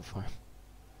behind in farm.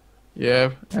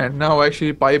 Yeah, and now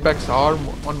actually buybacks are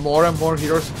on more and more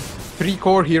heroes. 3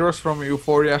 core heroes from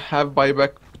Eu4ia have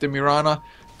buyback, the Mirana,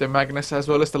 the Magnus as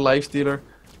well as the Lifestealer.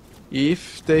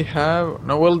 If they have...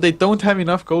 No, well, they don't have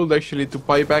enough gold actually to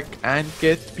buy back and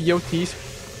get BOTs.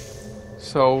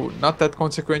 So, not that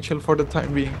consequential for the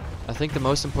time being. I think the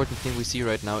most important thing we see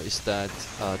right now is that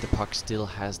the Puck still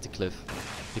has the Cliff.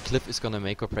 The Cliff is gonna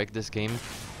make or break this game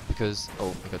because...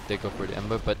 Oh my god, they go for the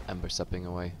Ember, but Ember supping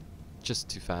away. Just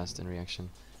too fast in reaction.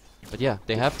 But yeah,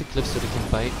 they have the Cliff so they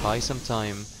can buy some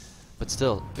time. But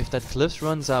still, if that Cliff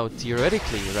runs out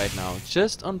theoretically right now,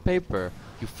 just on paper,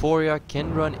 Eu4ia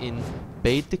can run in,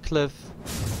 bait the Cliff,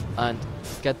 and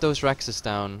get those Raxes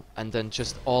down, and then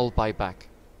just all buy back.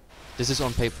 This is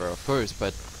on paper, of course,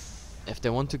 but if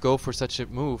they want to go for such a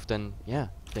move, then yeah,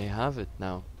 they have it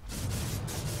now.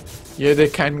 Yeah, they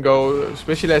can go,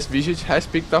 especially as Visage has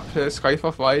picked up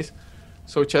Skyfall Wise.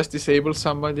 So just disable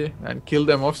somebody and kill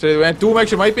them off straight away. And Doom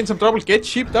actually might be in some trouble. Get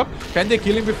shipped up. Can they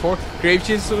kill him before?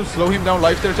 Gravecheese will slow him down.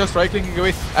 Lifestealer just right-clicking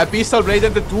away. Abyssal Blade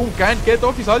and the Doom can't get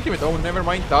off his ultimate. Oh, never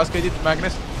mind. Does get it.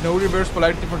 Magnus. No reverse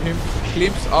polarity for him.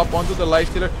 Glimpse up onto the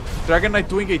Lifestealer. Dragon Knight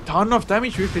doing a ton of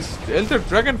damage with his Elder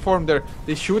Dragon form there.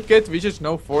 They should get Visage.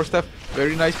 No, Force Staff.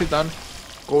 Very nicely done.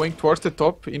 Going towards the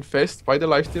top. Infest by the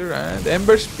Lifestealer. And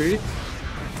Ember Spirit.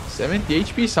 70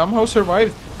 HP somehow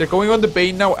survived. They're going on the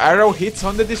Bane now. Arrow hits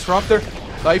on the Disruptor.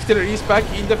 Lifestealer is back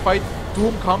in the fight.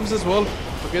 Doom comes as well.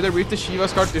 Together with the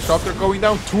Shiva's card. Disruptor going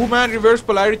down. 2-man reverse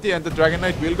polarity and the Dragon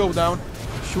Knight will go down.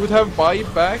 Should have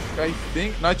buyback, I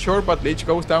think. Not sure, but Lich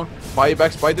goes down.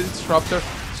 Buybacks by the Disruptor.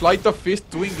 Sleight of Fist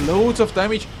doing loads of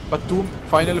damage. But Doom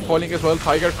finally falling as well.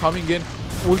 Tiger coming in.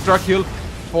 Ultra kill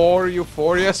for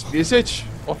Eu4ia's Visage.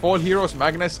 Of all heroes,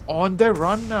 Magnus on the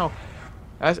run now.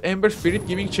 As Ember Spirit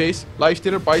giving chase,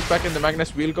 Lifestealer buys back and the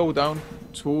Magnus will go down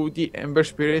to the Ember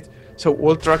Spirit. So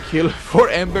ultra kill for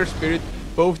Ember Spirit.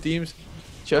 Both teams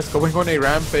just going on a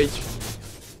rampage.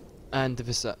 And the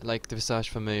Visage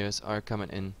familiars are coming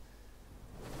in.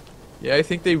 Yeah, I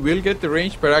think they will get the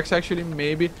range per Rax actually,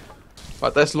 maybe.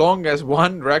 But as long as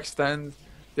one Rax stand,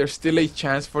 there's still a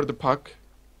chance for the Puck.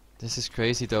 This is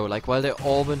crazy though. Like while they've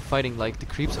all been fighting, like the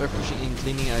creeps are pushing in,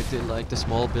 cleaning out the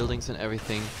small buildings and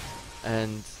everything.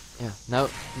 And yeah,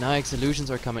 now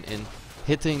Exillusions are coming in,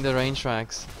 hitting the range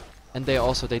tracks, and they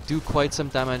do quite some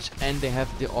damage, and they have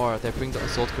the aura. They bring the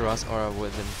Assault Cuirass aura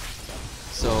with them,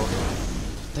 so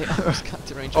they almost got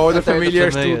the range. Oh, the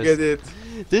familiars do get it.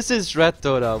 This is Red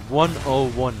Dota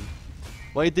 101.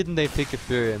 Why didn't they pick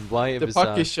Ethereum? Why the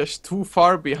Puck is just too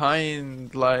far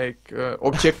behind, like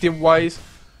objective-wise.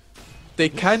 They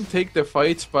can take the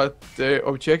fights, but the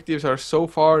objectives are so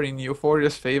far in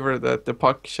Eu4ia's favor that the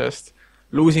Puck just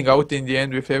losing out in the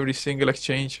end with every single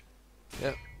exchange.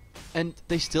 Yeah, and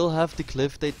they still have the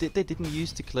Cliff. They didn't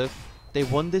use the Cliff. They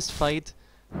won this fight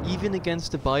even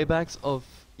against the buybacks of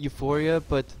Eu4ia,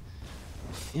 but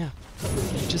yeah,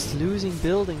 they're just losing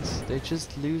buildings. They're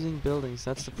just losing buildings.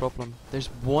 That's the problem. There's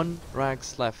one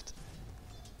Rags left.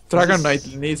 Dragon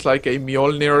Knight needs like a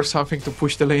Mjolnir or something to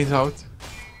push the lanes out.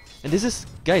 And this is,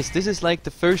 guys, this is like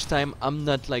the first time I'm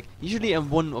not like, usually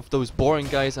I'm one of those boring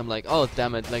guys. I'm like, oh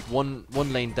damn it, like one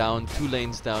lane down, 2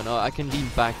 lanes down, oh I can lean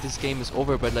back, this game is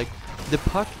over. But like,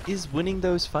 ThePuck is winning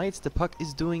those fights. ThePuck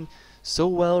is doing so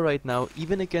well right now,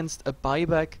 even against a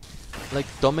buyback like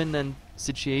dominant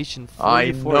situation for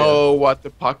I Eu4ia. know what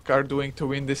ThePuck are doing to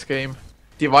win this game.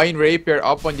 Divine Rapier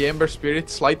up on the Ember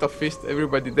Spirit, Sleight of Fist,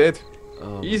 everybody dead.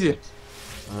 Oh Easy.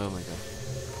 Oh my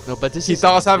god. No, but this He is,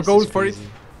 does have this gold is for it. crazy.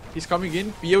 He's coming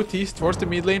in, BOTs towards the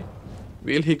mid lane.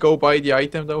 Will he go buy the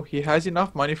item though? He has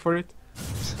enough money for it.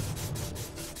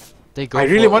 They go I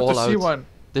really for want all to see out. one.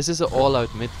 This is an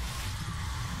all-out mid.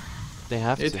 They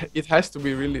have to. It has to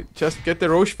be really. Just get the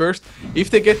Roche first. If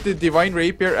they get the Divine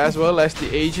Rapier as well as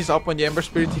the Aegis up on the Ember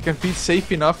Spirit, he can feel safe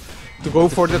enough to go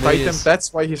for that item. Familiars.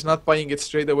 That's why he's not buying it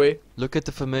straight away. Look at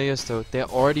the familiars though.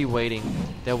 They're already waiting.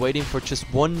 They're waiting for just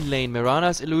one lane.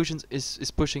 Mirana's Illusions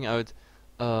is pushing out.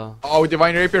 Oh,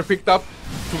 Divine Rapier picked up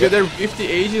together with the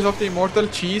Aegis of the Immortal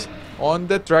Cheese on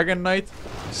the Dragon Knight.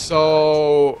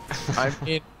 So, I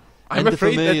mean, I'm and the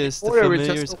afraid familiars, that the Euforia will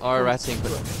familiars just are ratting,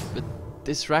 but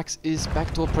this Rax is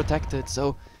backdoor protected,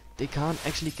 so they can't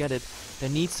actually get it. There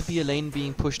needs to be a lane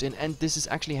being pushed in, and this is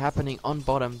actually happening on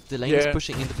bottom. The lane is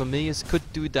pushing in. The familiars could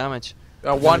do damage.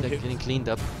 one They're hit. getting cleaned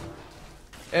up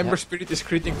Ember Spirit is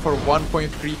critting for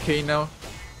 1.3k now.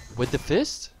 with the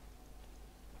fist.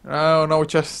 Oh no,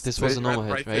 just This was a normal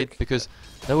hit, right right? click. Because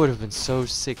that would have been so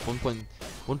sick.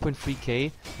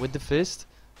 1.3k with the fist.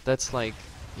 That's like,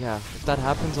 yeah, if that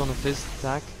happens on a fist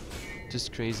attack,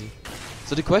 just crazy.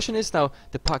 So the question is now,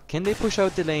 ThePuck, can they push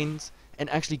out the lanes and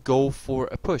actually go for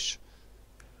a push?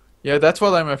 Yeah, that's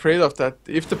what I'm afraid of. That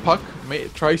if the puck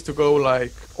tries to go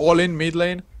like all in mid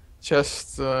lane,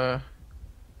 just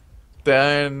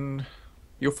then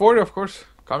Eu4ia, of course,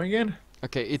 coming in.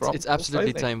 Okay, it's From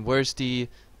absolutely both sides. time. Where's the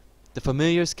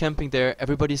familiars camping there?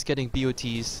 Everybody's getting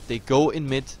BOTs. They go in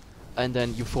mid, and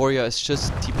then Eu4ia is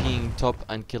just TPing top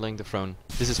and killing the throne.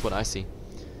 This is what I see.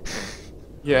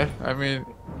 Yeah, I mean,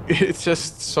 it's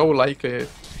just so likely.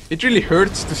 It really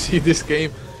hurts to see this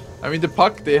game. I mean, the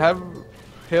puck, they have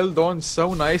held on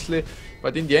so nicely,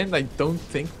 but in the end, I don't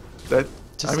think that.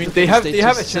 Just I mean, look they at have this, they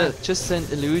have a just, chance. just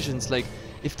send illusions. Like,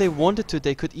 if they wanted to,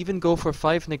 they could even go for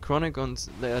 5 Necronicons,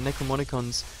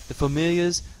 Necromonicons, the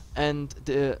familiars, and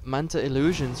the Manta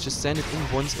illusions. Just send it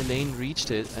in once Elaine reached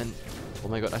it, and oh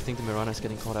my god, I think the Mirana is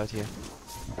getting caught out here.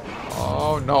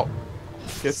 Oh no,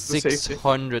 gets to safety.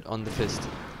 600 on the fist.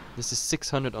 This is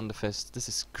 600 on the fist. This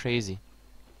is crazy.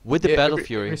 With the Yeah, Battle every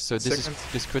Fury, so second.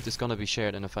 this crit is gonna be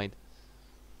shared in a fight.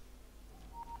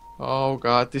 Oh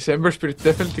god, this Ember Spirit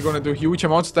definitely gonna do huge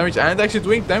amounts of damage and actually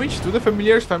doing damage to the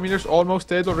familiars. Familiars almost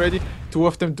dead already. 2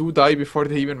 of them do die before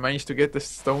they even manage to get the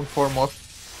stone form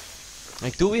off.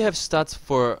 Like, do we have stats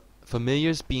for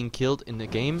familiars being killed in the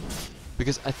game?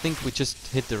 Because I think we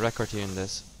just hit the record here in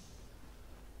this.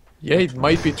 Yeah, it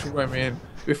might be true. I mean,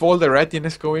 with all the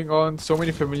rattiness going on, so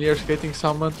many familiars getting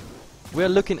summoned. We're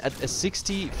looking at a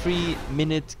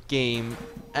 63-minute game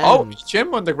and Oh,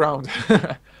 gem on the ground.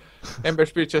 Ember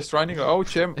Spirit just running. Oh,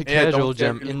 gem. a Yeah, casual don't care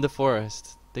gem really. in the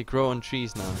forest. They grow on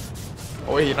trees now.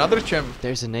 Oh, hey, another gem.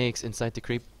 There's an Axe inside the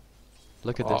creep.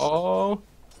 Look at this. Oh,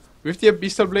 with the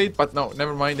Abyssal Blade, but no,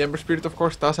 never mind. Ember Spirit, of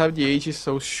course, does have the Aegis,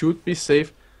 so should be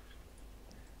safe.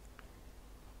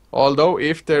 Although,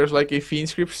 if there's like a Fiend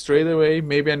Script straight away,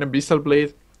 maybe an Abyssal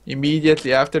Blade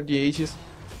immediately after the Aegis,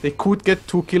 they could get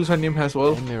 2 kills on him as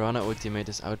well. And Mirana ultimate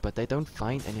is out, but they don't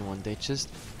find anyone. They just,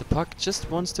 ThePuck just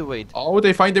wants to wait. Oh,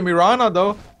 they find the Mirana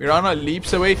though. Mirana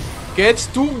leaps away, gets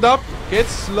doomed up,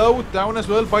 gets slowed down as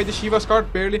well by the Shiva's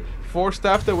card, barely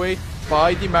force-staffed away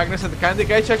by the Magnus, and can they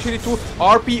catch actually 2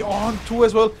 RP on 2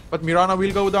 as well, but Mirana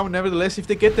will go down nevertheless. If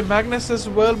they get the Magnus as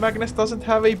well, Magnus doesn't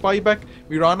have a buyback,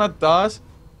 Mirana does.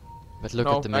 But look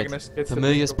No, at the Magnus mid. gets the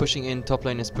Familiars blink. pushing in, top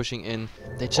lane is pushing in.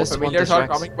 They just want Familiars this are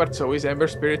Rax. coming, but so is Ember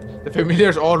Spirit. The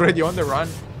Familiars already on the run.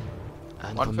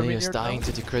 And One Familiars familiar dying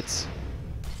down. to the crits.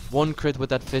 1 crit with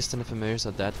that fist and the Familiars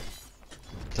are dead.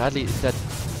 Gladly that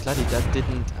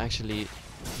didn't actually,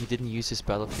 he didn't use his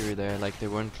Battle Fury there, like they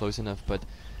weren't close enough, but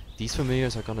these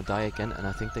Familiars are gonna die again, and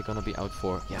I think they're gonna be out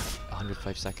for, yeah,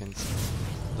 105 seconds.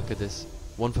 Look at this.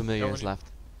 1 Familiar is left.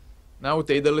 Now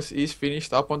Daedalus is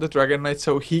finished up on the Dragon Knight,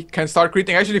 so he can start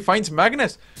critting. Actually finds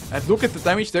Magnus, and look at the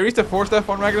damage. There is the 4-staff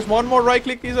on Magnus. One more right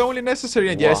click is only necessary,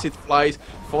 and yes, it flies,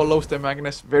 follows the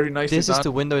Magnus. Very nicely This done. is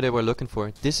the window they were looking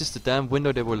for. This is the damn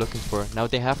window they were looking for. Now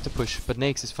they have to push, but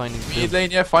Nakes is finding the Mid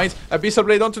lane, yeah, finds Abyssal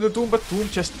Blade onto the Doom, but Doom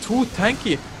just too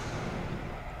tanky.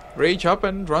 Rage up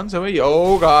and runs away.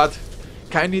 Oh god,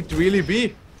 can it really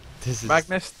be?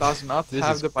 Magnus does not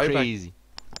have the buyback. Crazy.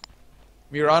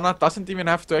 Mirana doesn't even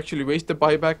have to actually waste the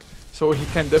buyback, so he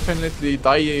can definitely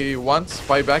die once,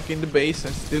 buyback in the base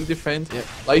and still defend. Yep.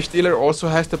 Lifestealer also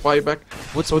has the buyback.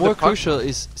 What's so more crucial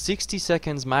is 60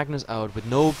 seconds Magnus out with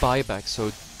no buyback,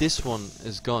 so this one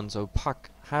is gone. So Puck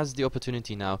has the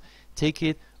opportunity now. Take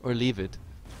it or leave it.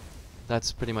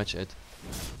 That's pretty much it.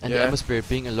 And the Ember Spirit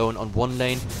being alone on one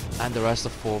lane and the rest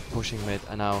of 4 pushing mid,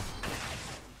 and now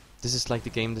this is like the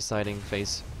game deciding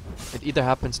phase. It either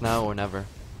happens now or never.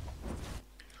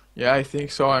 Yeah, I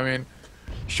think so. I mean,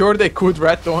 sure they could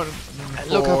rat on.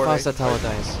 Look how fast that tower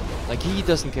dies. Like, he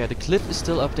doesn't care. The cliff is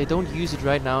still up. They don't use it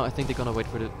right now. I think they're gonna wait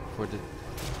for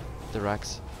the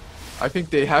racks. I think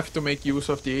they have to make use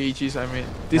of the AGs. I mean,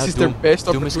 this Now is their best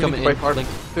Doom is opportunity coming by far. in.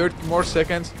 30 more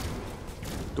seconds.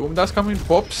 Doom does come in,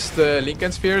 pops the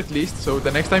Lincoln Sphere at least, so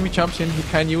the next time he jumps in, he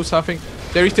can use something.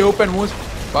 There is the open wounds,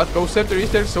 but Ghost Scepter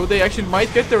is there, so they actually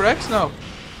might get the racks now.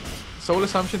 Soul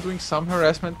Assumption doing some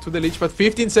harassment to the Lich, but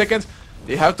 15 seconds.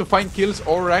 They have to find kills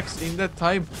or racks in that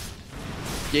time.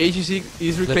 The AGC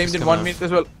is reclaimed in 1 minute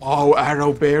as well. Oh,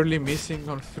 Arrow barely missing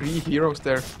on 3 heroes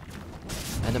there.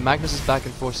 And the Magnus is back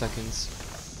in 4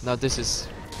 seconds. Now this is...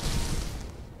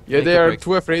 Yeah, they are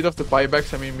too afraid of the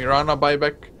buybacks. I mean, Mirana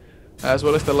buyback, as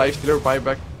well as the Lifestealer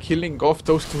buyback. Killing off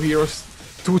those 2 heroes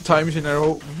 2 times in a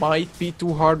row might be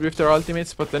too hard with their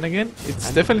ultimates, but then again,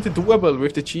 it's definitely doable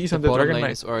with the cheese and the Dragon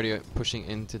Knight. Is already pushing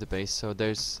into the base, so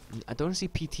there's... I don't see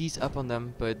PTs up on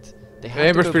them, but they have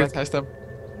Ember to go Spirit back. has them.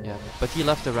 Yeah, but he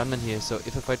left the remnant here, so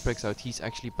if a fight breaks out, he's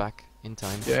actually back in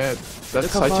time. Yeah, that's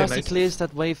Look how such a fast he nice... clears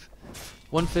that wave.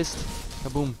 One fist,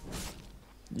 kaboom.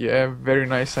 Yeah, very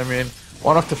nice. I mean,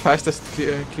 one of the fastest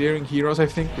clearing heroes, I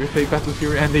think, with a Battle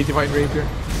Fury and a Divine Rapier.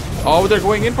 Oh, they're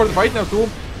going in for the fight now. Doom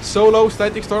solo,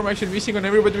 Static Storm actually missing on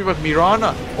everybody, but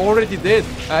Mirana already dead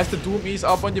as the Doom is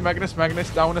up on the Magnus. Magnus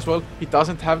down as well. He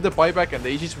doesn't have the buyback, and the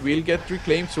Aegis will get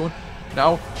reclaimed soon.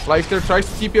 Now, Lifestealer tries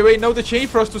to TP away. Now the Chain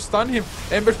Frost to stun him.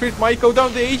 Ember Spirit might go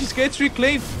down. The Aegis gets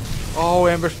reclaimed. Oh,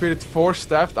 Ember Spirit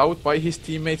 4-staffed out by his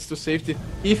teammates to safety.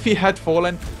 If he had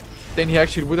fallen, then he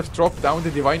actually would have dropped down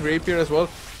the Divine Rapier as well.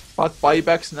 But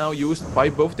buybacks now used by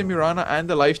both the Mirana and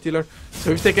the Lifestealer.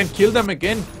 So if they can kill them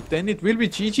again, then it will be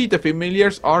GG. The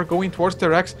Familiars are going towards the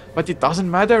racks, but it doesn't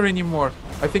matter anymore.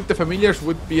 I think the Familiars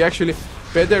would be actually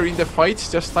better in the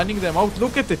fights, just stunning them out.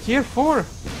 Look at the tier 4.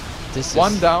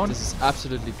 One down. This is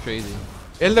absolutely crazy.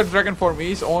 Elder Dragon Form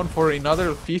is on for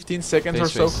another 15 seconds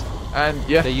Base or race. so. And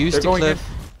yeah, They used they're the going cliff.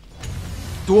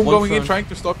 in. Doom One going in, front. trying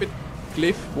to stop it.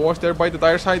 Cliff was there by the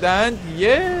dire side, and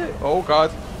yeah, oh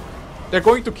god. They're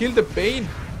going to kill the Bane.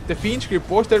 The Fiend Script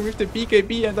was there with the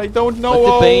BKB, and I don't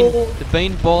know. But the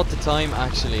Bane bought the time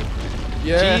actually.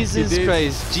 Yeah, Jesus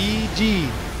Christ, GG.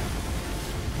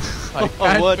 I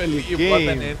can't What a believe game. what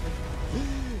an end.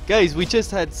 Guys, we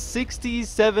just had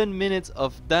 67 minutes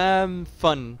of damn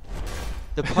fun.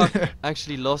 The Puck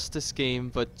actually lost this game,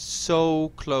 but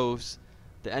so close.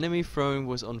 The enemy throwing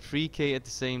was on 3k at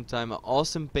the same time. An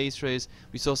awesome base race.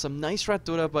 We saw some nice rat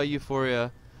Dota by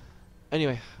Eu4ia.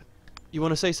 Anyway, you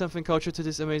want to say something, Culture, to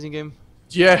this amazing game?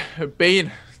 Yeah,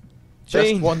 Bane. Just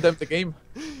Bane. won them the game.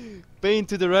 Bane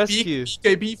to the rescue.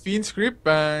 BKB Fiend Script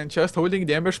and just holding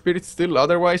the Ember Spirit still.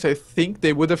 Otherwise, I think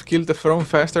they would have killed the throne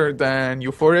faster than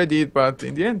Eu4ia did. But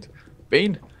in the end,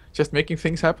 Bane just making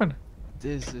things happen.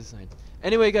 This is nice.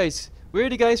 Anyway, guys, we're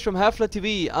the guys from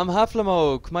Heflatv. I'm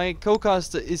Heflamok. My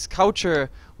co-caster is Coucher.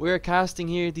 We're casting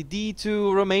here the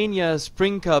D2 Romania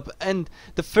Spring Cup, and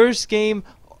the first game,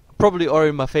 probably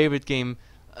already my favorite game.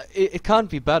 It can't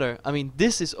be better. I mean,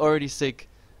 this is already sick.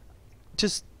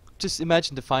 Just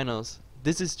imagine the finals.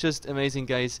 This is just amazing,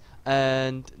 guys.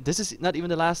 And this is not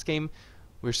even the last game.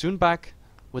 We're soon back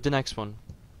with the next one.